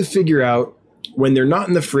you'll have to figure out when they're not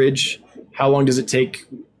in the fridge, how long does it take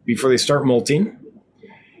before they start molting?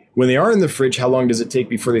 When they are in the fridge, how long does it take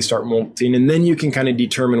before they start molting? And then you can kind of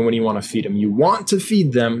determine when you want to feed them. You want to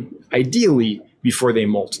feed them, ideally, before they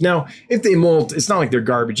molt. Now, if they molt, it's not like they're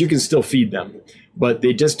garbage. You can still feed them, but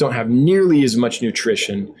they just don't have nearly as much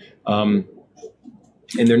nutrition, and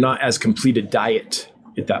they're not as complete a diet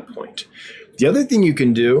at that point. The other thing you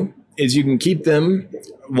can do is you can keep them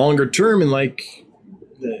longer term in like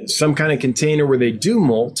some kind of container where they do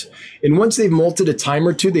molt. And once they've molted a time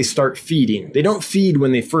or two, they start feeding. They don't feed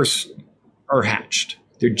when they first are hatched.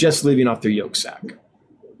 They're just living off their yolk sac,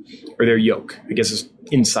 or their yolk. I guess it's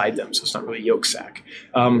inside them, so it's not really a yolk sac.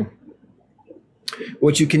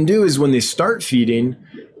 What you can do is when they start feeding,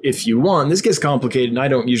 if you want, this gets complicated and I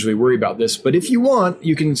don't usually worry about this, but if you want,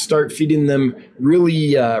 you can start feeding them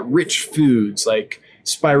really rich foods like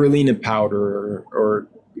spirulina powder or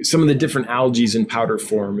some of the different algae in powder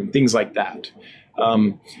form and things like that.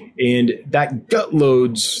 And that gut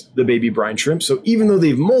loads the baby brine shrimp. So even though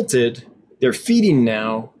they've molted, they're feeding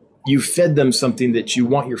now, you fed them something that you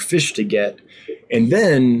want your fish to get, and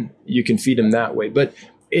then you can feed them that way. But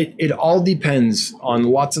it all depends on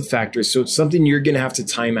lots of factors. So it's something you're going to have to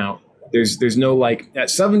time out. There's no like at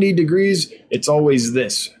 70 degrees, it's always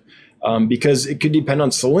this. Because it could depend on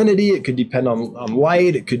salinity, it could depend on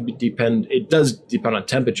light, it does depend on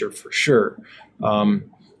temperature for sure.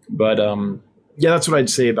 Yeah, that's what I'd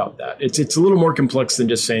say about that. It's a little more complex than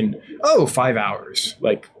just saying, 5 hours.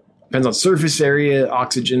 Like, depends on surface area,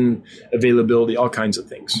 oxygen availability, all kinds of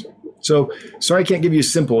things. So sorry I can't give you a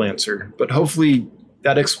simple answer, but hopefully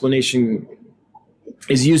that explanation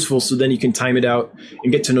is useful so then you can time it out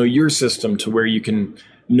and get to know your system to where you can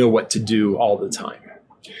know what to do all the time.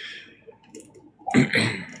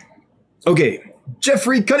 Okay,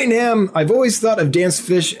 Jeffrey Cunningham. I've always thought of Dan's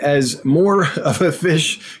Fish as more of a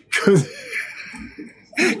fish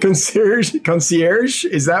concierge.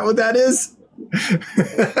 Is that what that is?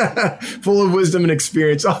 Full of wisdom and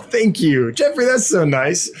experience. Oh, thank you, Jeffrey. That's so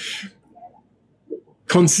nice.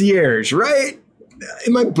 Concierge, right?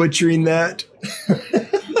 Am I butchering that?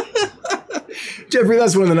 Jeffrey,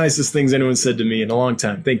 that's one of the nicest things anyone said to me in a long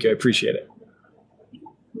time. Thank you. I appreciate it.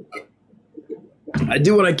 I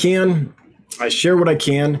do what I can. I share what I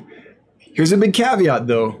can. Here's a big caveat,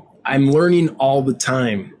 though. I'm learning all the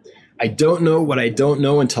time. I don't know what I don't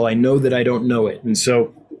know until I know that I don't know it. And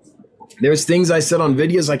so there's things I said on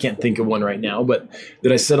videos. I can't think of one right now, but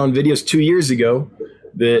that I said on videos 2 years ago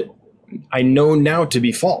that I know now to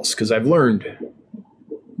be false because I've learned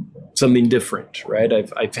something different, right?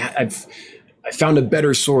 I've found a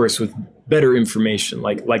better source with better information,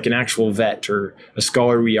 like an actual vet or a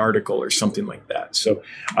scholarly article or something like that. So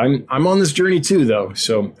I'm on this journey too, though.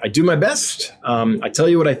 So I do my best. I tell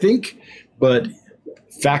you what I think, but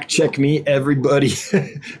fact check me, everybody,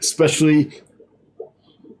 especially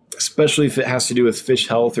if it has to do with fish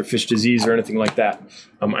health or fish disease or anything like that.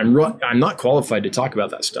 I'm not qualified to talk about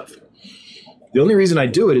that stuff. The only reason I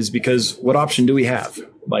do it is because what option do we have?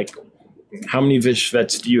 Like, how many fish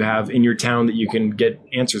vets do you have in your town that you can get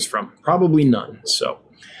answers from? Probably none. So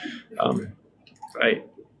I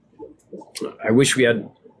wish we had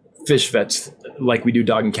fish vets like we do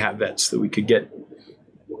dog and cat vets that we could get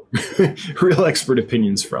real expert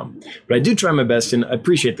opinions from. But I do try my best, and I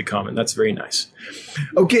appreciate the comment. That's very nice.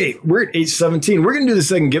 Okay, we're at 8:17. We're going to do the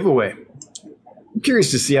second giveaway. I'm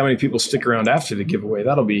curious to see how many people stick around after the giveaway.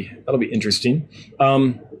 That'll be interesting.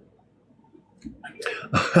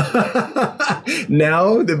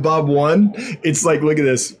 Now that Bob won, it's like, look at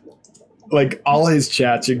this. Like, all his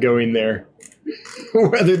chats are going there,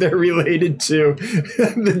 whether they're related to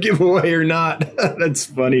the giveaway or not. That's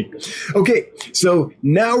funny. Okay, so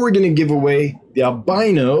now we're going to give away the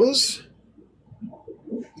albinos.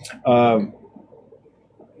 I'm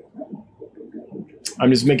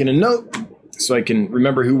just making a note so I can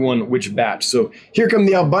remember who won which batch. So here come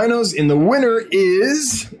the albinos, and the winner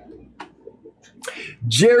is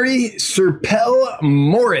Jerry Serpell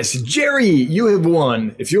Morris. Jerry, you have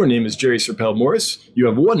won. If your name is Jerry Serpell Morris, you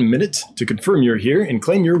have 1 minute to confirm you're here and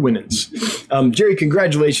claim your winnings. Jerry,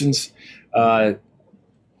 congratulations. And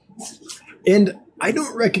I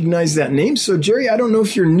don't recognize that name. So, Jerry, I don't know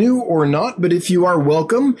if you're new or not, but if you are,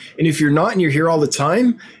 welcome. And if you're not and you're here all the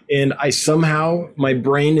time, and my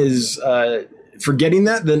brain is forgetting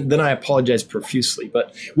that, then I apologize profusely.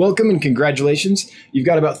 But welcome and congratulations. You've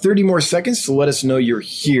got about 30 more seconds to let us know you're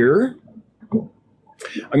here. I'm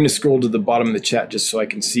going to scroll to the bottom of the chat just so I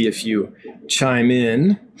can see if you chime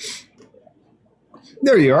in.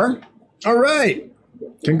 There you are. All right.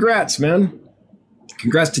 Congrats, man.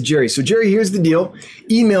 Congrats to Jerry. So, Jerry, here's the deal.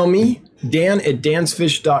 Email me,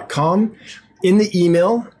 dan@dansfish.com. In the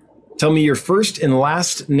email, tell me your first and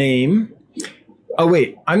last name. Oh,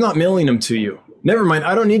 wait, I'm not mailing them to you. Never mind.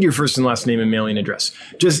 I don't need your first and last name and mailing address.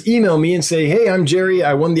 Just email me and say, hey, I'm Jerry.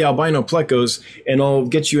 I won the albino plecos, and I'll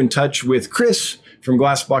get you in touch with Chris from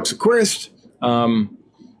Glassbox Aquarist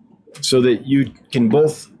so that you can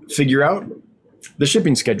both figure out the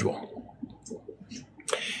shipping schedule.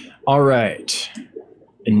 All right.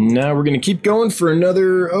 And now we're going to keep going for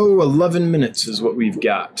another, 11 minutes is what we've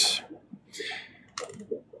got.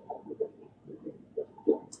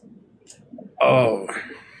 Oh,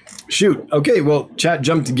 shoot. Okay, well, chat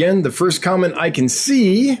jumped again. The first comment I can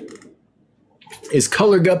see is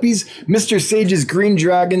Color Guppies. Mr. Sage's green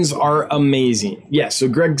dragons are amazing. Yeah, so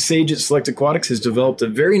Greg Sage at Select Aquatics has developed a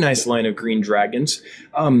very nice line of green dragons.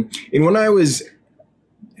 And when I was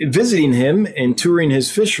visiting him and touring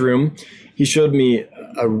his fish room, he showed me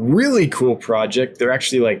a really cool project. They're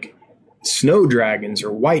actually like snow dragons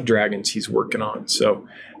or white dragons he's working on. So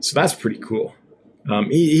that's pretty cool.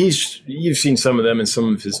 You've seen some of them in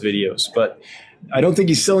some of his videos, but I don't think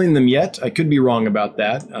he's selling them yet. I could be wrong about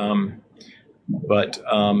that. But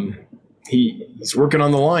he's working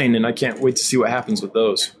on the line, and I can't wait to see what happens with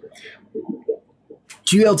those.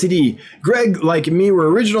 GLTD, Greg, like me, were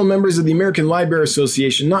original members of the American Library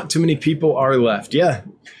Association. Not too many people are left. Yeah.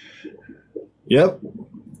 Yep.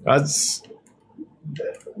 That's...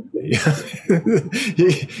 you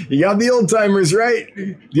got the old timers, right?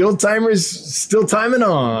 The old timers still timing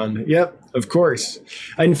on. Yep, of course.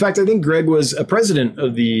 In fact, I think Greg was a president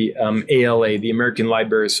of the ALA, the American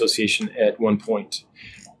Library Association, at one point.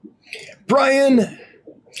 Brian,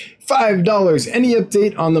 $5. Any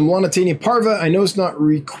update on the Mwanatania parva? I know it's not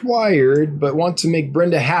required, but want to make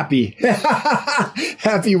Brenda happy.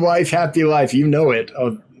 Happy wife, happy life. You know it.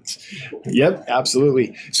 Oh, yep,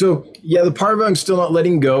 absolutely. So, yeah, the parva I'm still not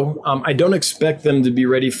letting go. I don't expect them to be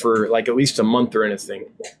ready for like at least a month or anything.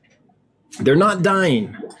 They're not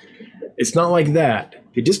dying. It's not like that.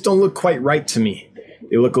 They just don't look quite right to me.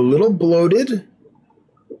 They look a little bloated,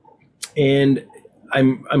 and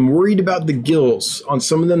I'm worried about the gills. On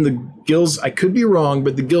some of them, the gills, I could be wrong,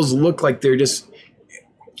 but the gills look like they're just,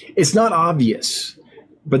 it's not obvious,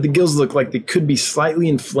 but the gills look like they could be slightly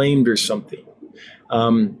inflamed or something.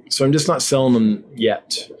 So I'm just not selling them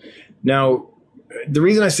yet. Now, the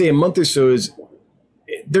reason I say a month or so is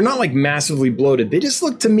they're not like massively bloated. They just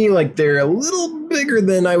look to me like they're a little bigger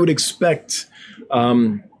than I would expect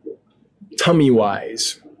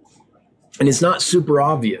tummy-wise. And it's not super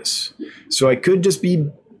obvious. So I could just be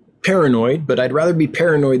paranoid, but I'd rather be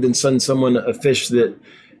paranoid than send someone a fish that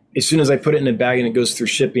as soon as I put it in a bag and it goes through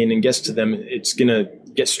shipping and gets to them, it's going to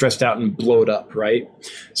get stressed out and blow it up, right?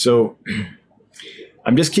 So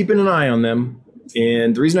I'm just keeping an eye on them.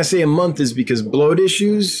 And the reason I say a month is because bloat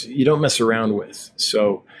issues, you don't mess around with.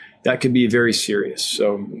 So that could be very serious.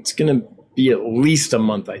 So it's going to be at least a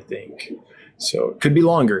month, I think. So it could be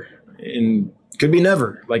longer and could be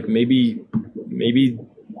never. Like maybe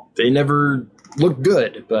they never look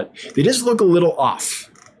good, but they just look a little off.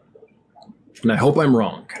 And I hope I'm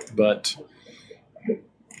wrong, but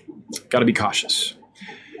got to be cautious.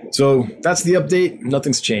 So that's the update.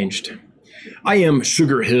 Nothing's changed. I am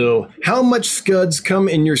Sugar Hill. How much scuds come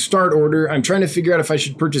in your start order? I'm trying to figure out if I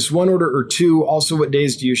should purchase one order or two. Also, what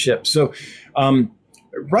days do you ship? So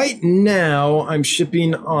right now I'm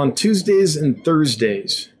shipping on Tuesdays and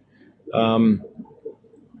Thursdays.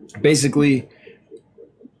 Basically,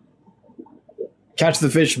 catch the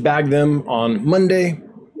fish, bag them on Monday,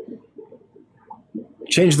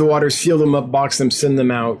 change the water, seal them up, box them, send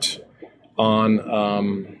them out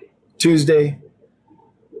on Tuesday.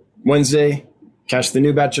 Wednesday, catch the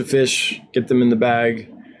new batch of fish, get them in the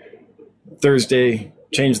bag. Thursday,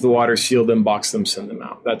 change the water, seal them, box them, send them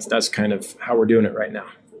out. That's kind of how we're doing it right now.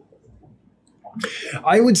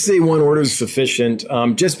 I would say one order is sufficient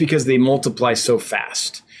just because they multiply so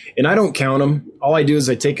fast. And I don't count them. All I do is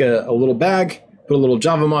I take a little bag, put a little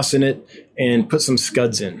Java moss in it, and put some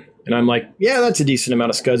scuds in. And I'm like, yeah, that's a decent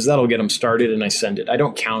amount of scuds. That'll get them started, and I send it. I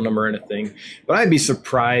don't count them or anything. But I'd be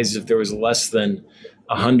surprised if there was less than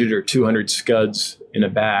 100 or 200 scuds in a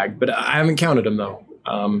bag. But I haven't counted them, though.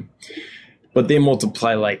 But they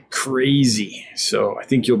multiply like crazy. So I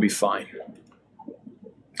think you'll be fine.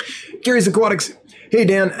 Gary's Aquatics. Hey,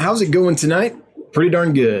 Dan, how's it going tonight? Pretty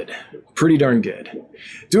darn good. Pretty darn good.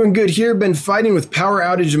 Doing good here. Been fighting with power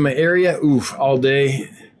outage in my area. Oof, all day.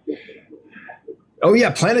 Oh,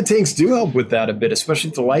 yeah, planet tanks do help with that a bit, especially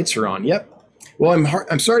if the lights are on. Yep. Well,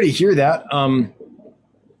 I'm sorry to hear that.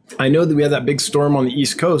 I know that we had that big storm on the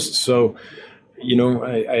East Coast, so, you know,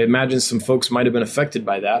 I imagine some folks might have been affected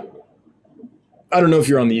by that. I don't know if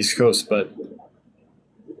you're on the East Coast, but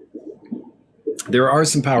there are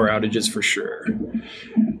some power outages for sure.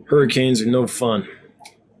 Hurricanes are no fun.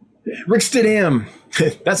 Rick Stidham,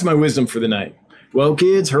 that's my wisdom for the night. Well,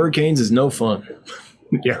 kids, hurricanes is no fun.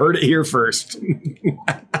 You heard it here first.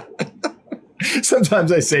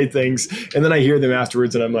 Sometimes I say things and then I hear them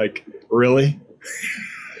afterwards and I'm like, really?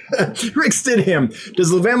 Rick Stidham,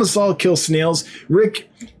 does levamisole kill snails? Rick,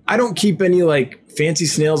 I don't keep any like fancy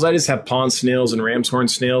snails. I just have pond snails and ram's horn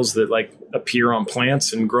snails that like appear on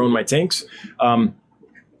plants and grow in my tanks. And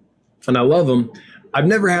I love them. I've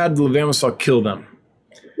never had levamisole kill them.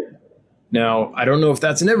 Now, I don't know if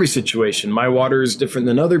that's in every situation. My water is different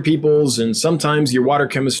than other people's, and sometimes your water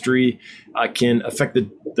chemistry can affect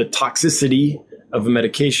the toxicity of a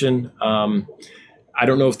medication. I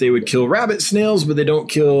don't know if they would kill rabbit snails, but they don't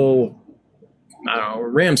kill, I don't know,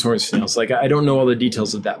 ram's horn snails. Like, I don't know all the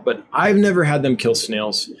details of that, but I've never had them kill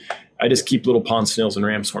snails. I just keep little pond snails and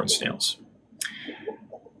ram's horn snails.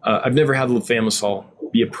 I've never had levamisole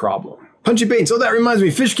be a problem. Punchy Paints. Oh, that reminds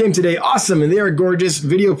me. Fish came today. Awesome. And they are gorgeous.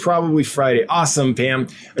 Video probably Friday. Awesome, Pam.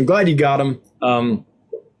 I'm glad you got them.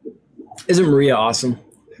 Isn't Maria awesome?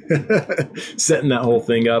 Setting that whole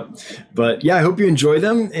thing up. But yeah, I hope you enjoy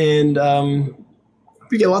them. And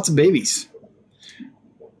hope you get lots of babies.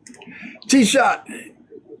 T-Shot.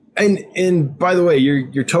 And by the way,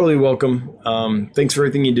 you're totally welcome. Thanks for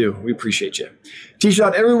everything you do. We appreciate you.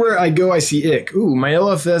 T-Shot, everywhere I go, I see ick. Ooh, my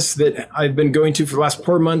LFS that I've been going to for the last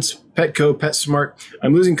 4 months, Petco, PetSmart.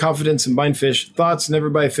 I'm losing confidence in buying fish. Thoughts,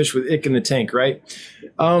 never buy a fish with ick in the tank, right?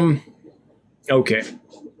 Okay.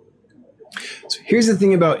 So here's the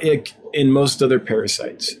thing about ick in most other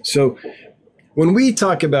parasites. So when we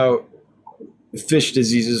talk about fish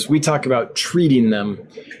diseases, we talk about treating them.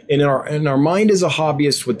 In our mind as a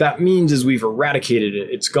hobbyist, what that means is we've eradicated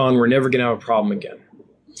it. It's gone. We're never going to have a problem again.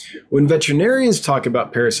 When veterinarians talk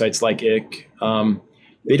about parasites like ick,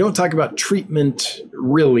 they don't talk about treatment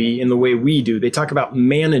really in the way we do. They talk about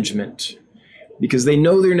management because they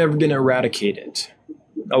know they're never going to eradicate it.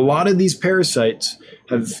 A lot of these parasites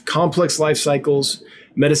have complex life cycles.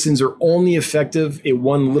 Medicines are only effective at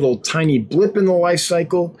one little tiny blip in the life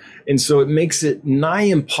cycle. And so it makes it nigh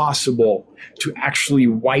impossible to actually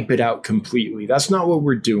wipe it out completely. That's not what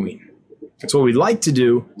we're doing. It's what we like to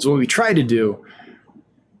do. It's what we try to do.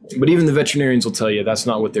 But even the veterinarians will tell you that's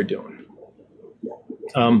not what they're doing.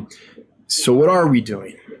 So what are we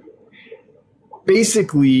doing?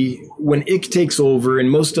 Basically, when ick takes over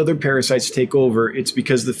and most other parasites take over, it's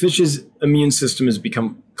because the fish's immune system has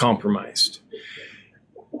become compromised.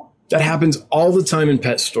 That happens all the time in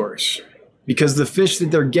pet stores because the fish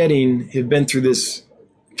that they're getting have been through this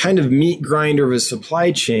kind of meat grinder of a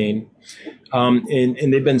supply chain,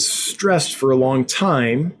 and they've been stressed for a long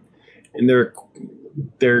time, and they're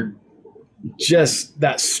just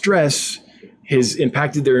that stress has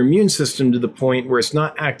impacted their immune system to the point where it's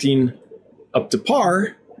not acting up to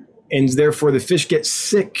par, and therefore the fish get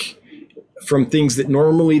sick from things that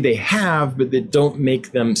normally they have but that don't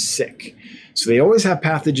make them sick. So they always have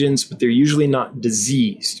pathogens, but they're usually not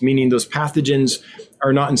diseased, meaning those pathogens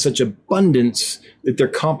are not in such abundance that they're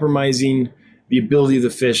compromising the ability of the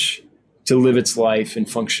fish to live its life and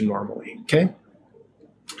function normally, okay?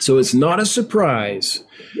 So it's not a surprise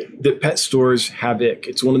that pet stores have ick.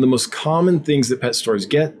 It's one of the most common things that pet stores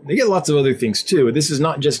get. They get lots of other things too. This is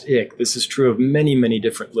not just ick. This is true of many, many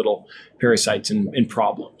different little parasites and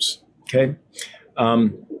problems, okay?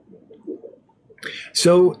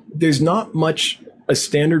 So there's not much a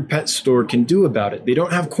standard pet store can do about it. They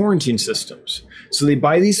don't have quarantine systems. So they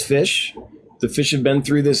buy these fish. The fish have been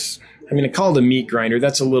through this, I'm going to call it a meat grinder.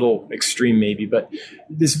 That's a little extreme maybe, but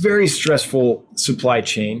this very stressful supply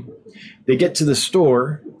chain. They get to the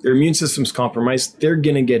store, their immune system's compromised, they're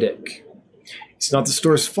going to get ick. It's not the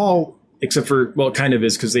store's fault, except for, well, it kind of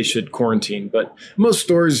is because they should quarantine, but most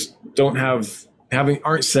stores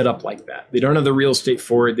aren't set up like that. They don't have the real estate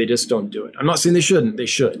for it. They just don't do it. I'm not saying they shouldn't. They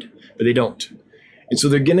should, but they don't. And so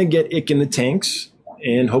they're going to get ick in the tanks,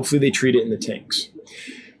 and hopefully they treat it in the tanks.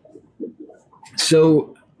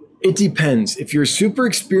 So it depends. If you're a super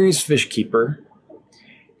experienced fish keeper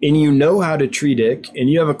and you know how to treat ick and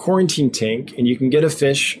you have a quarantine tank and you can get a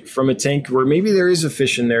fish from a tank where maybe there is a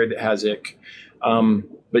fish in there that has ick,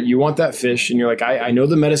 but you want that fish and you're like, I know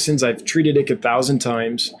the medicines, I've treated ick 1,000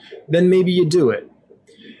 times, then maybe you do it.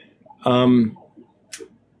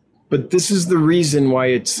 But this is the reason why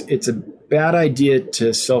it's a bad idea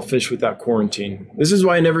to sell fish without quarantine. This is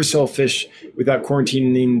why I never sell fish without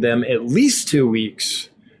quarantining them at least 2 weeks,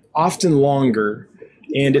 often longer.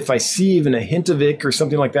 And if I see even a hint of ick or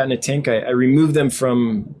something like that in a tank, I remove them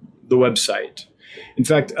from the website. In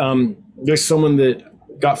fact, there's someone that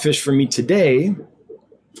got fish from me today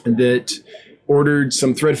that ordered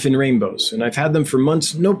some threadfin rainbows, and I've had them for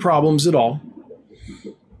months, no problems at all.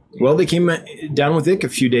 Well, they came down with ick a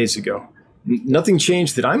few days ago. Nothing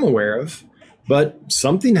changed that I'm aware of, but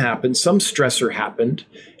something happened, some stressor happened,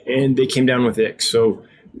 and they came down with ick. So,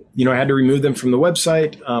 I had to remove them from the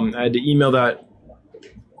website. I had to email that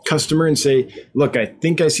customer and say, look, I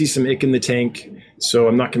think I see some ick in the tank, so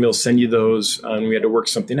I'm not going to be able to send you those. And we had to work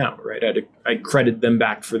something out, right? I credit them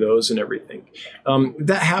back for those and everything.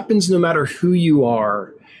 That happens no matter who you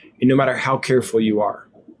are and no matter how careful you are.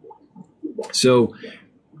 So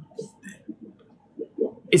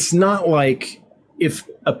it's not like if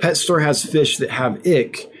a pet store has fish that have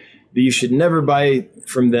ick, that you should never buy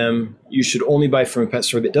from them. You should only buy from a pet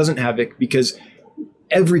store that doesn't have ick, because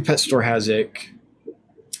every pet store has ick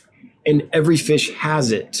and every fish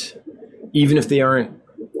has it, even if they aren't,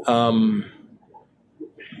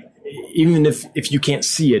 even if you can't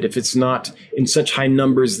see it, if it's not in such high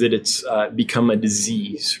numbers that it's become a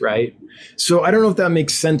disease, right? So I don't know if that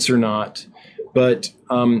makes sense or not, but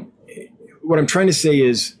what I'm trying to say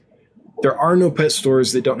is there are no pet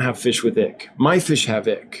stores that don't have fish with ick. My fish have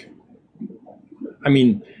ick. I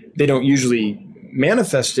mean, they don't usually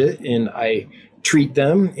manifest it, and I treat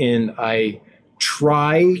them and I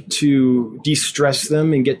try to de-stress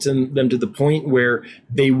them and get them to the point where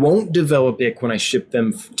they won't develop ick when I ship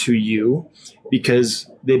them to you, because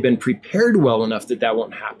they've been prepared well enough that that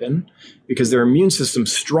won't happen, because their immune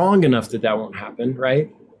system's strong enough that that won't happen,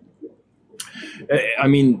 right? I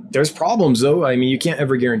mean, there's problems though. I mean, you can't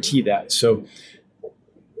ever guarantee that. So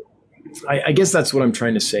I guess that's what I'm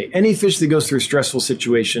trying to say. Any fish that goes through a stressful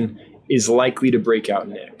situation is likely to break out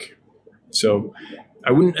in ick. So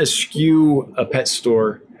I wouldn't eschew a pet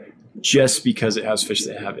store just because it has fish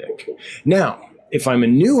that have ick. Now, if I'm a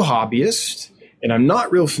new hobbyist and I'm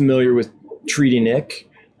not real familiar with treating ick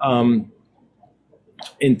and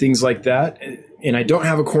things like that, and I don't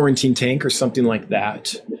have a quarantine tank or something like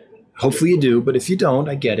that, hopefully you do, but if you don't,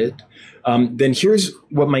 I get it, then here's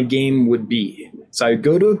what my game would be. So I would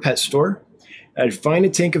go to a pet store, I'd find a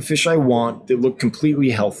tank of fish I want that look completely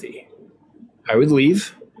healthy. I would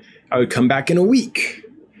leave. I would come back in a week.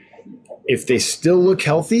 If they still look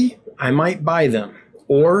healthy, I might buy them.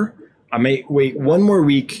 Or I might wait one more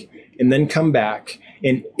week and then come back.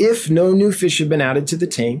 And if no new fish have been added to the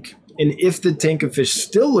tank, and if the tank of fish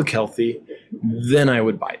still look healthy, then I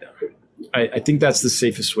would buy them. I think that's the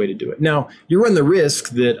safest way to do it. Now, you run the risk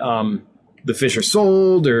that the fish are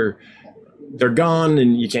sold or they're gone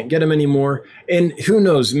and you can't get them anymore. And who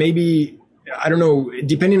knows, maybe, I don't know,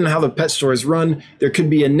 depending on how the pet store is run, there could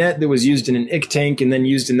be a net that was used in an ick tank and then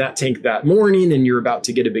used in that tank that morning and you're about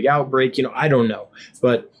to get a big outbreak. You know, I don't know.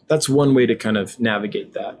 But that's one way to kind of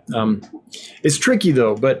navigate that. It's tricky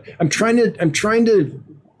though, but I'm trying to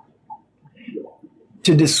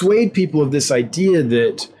dissuade people of this idea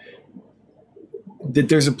that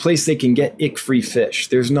there's a place they can get ick-free fish.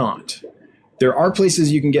 There's not. There are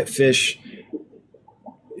places you can get fish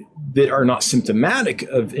that are not symptomatic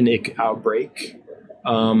of an ick outbreak,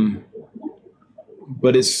 but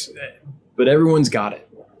everyone's got it.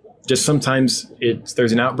 Just sometimes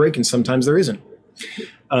there's an outbreak and sometimes there isn't.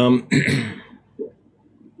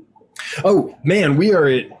 Oh man, we are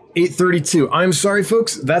at 8:32. I'm sorry,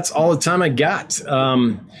 folks. That's all the time I got.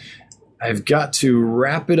 I've got to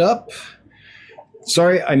wrap it up.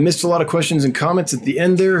 Sorry, I missed a lot of questions and comments at the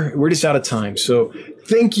end there. We're just out of time. So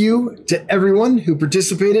thank you to everyone who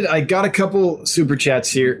participated. I got a couple super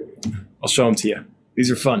chats here. I'll show them to you.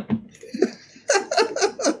 These are fun.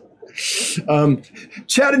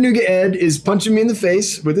 Chattanooga Ed is punching me in the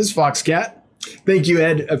face with his fox cat. Thank you,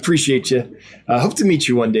 Ed. Appreciate you. Hope to meet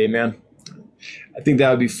you one day, man. I think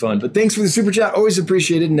that would be fun. But thanks for the super chat. Always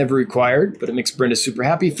appreciated, never required, but it makes Brenda super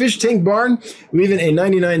happy. Fish Tank Barn, leaving a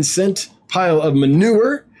 99-cent pile of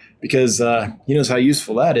manure because he knows how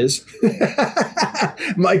useful that is.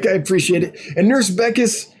 Mike, I appreciate it. And Nurse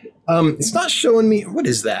Beckus, it's not showing me. What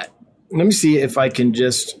is that? Let me see if I can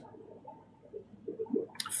just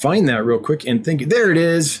find that real quick and thank you. There it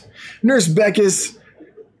is. Nurse Beckus,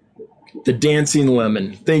 the dancing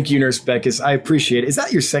lemon. Thank you, Nurse Beckus. I appreciate it. Is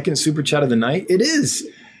that your second super chat of the night? It is.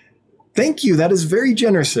 Thank you. That is very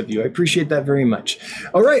generous of you. I appreciate that very much.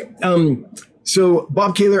 All right. So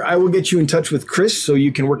Bob Kaler, I will get you in touch with Chris so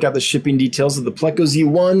you can work out the shipping details of the Pleco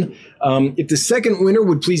Z1. If the second winner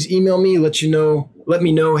would please email me, let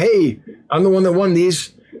me know, hey, I'm the one that won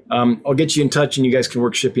these. I'll get you in touch and you guys can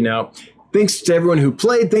work shipping out. Thanks to everyone who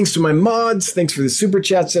played. Thanks to my mods. Thanks for the super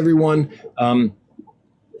chats, everyone.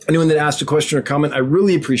 Anyone that asked a question or comment, I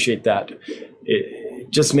really appreciate that. It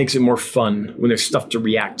just makes it more fun when there's stuff to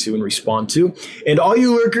react to and respond to. And all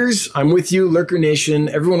you lurkers, I'm with you, Lurker Nation.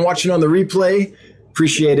 Everyone watching on the replay,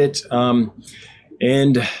 appreciate it.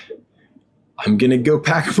 And I'm going to go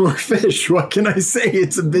pack more fish. What can I say?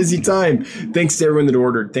 It's a busy time. Thanks to everyone that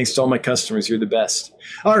ordered. Thanks to all my customers. You're the best.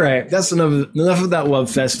 All right. That's enough of that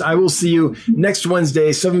love fest. I will see you next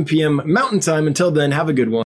Wednesday, 7 p.m. Mountain Time. Until then, have a good one.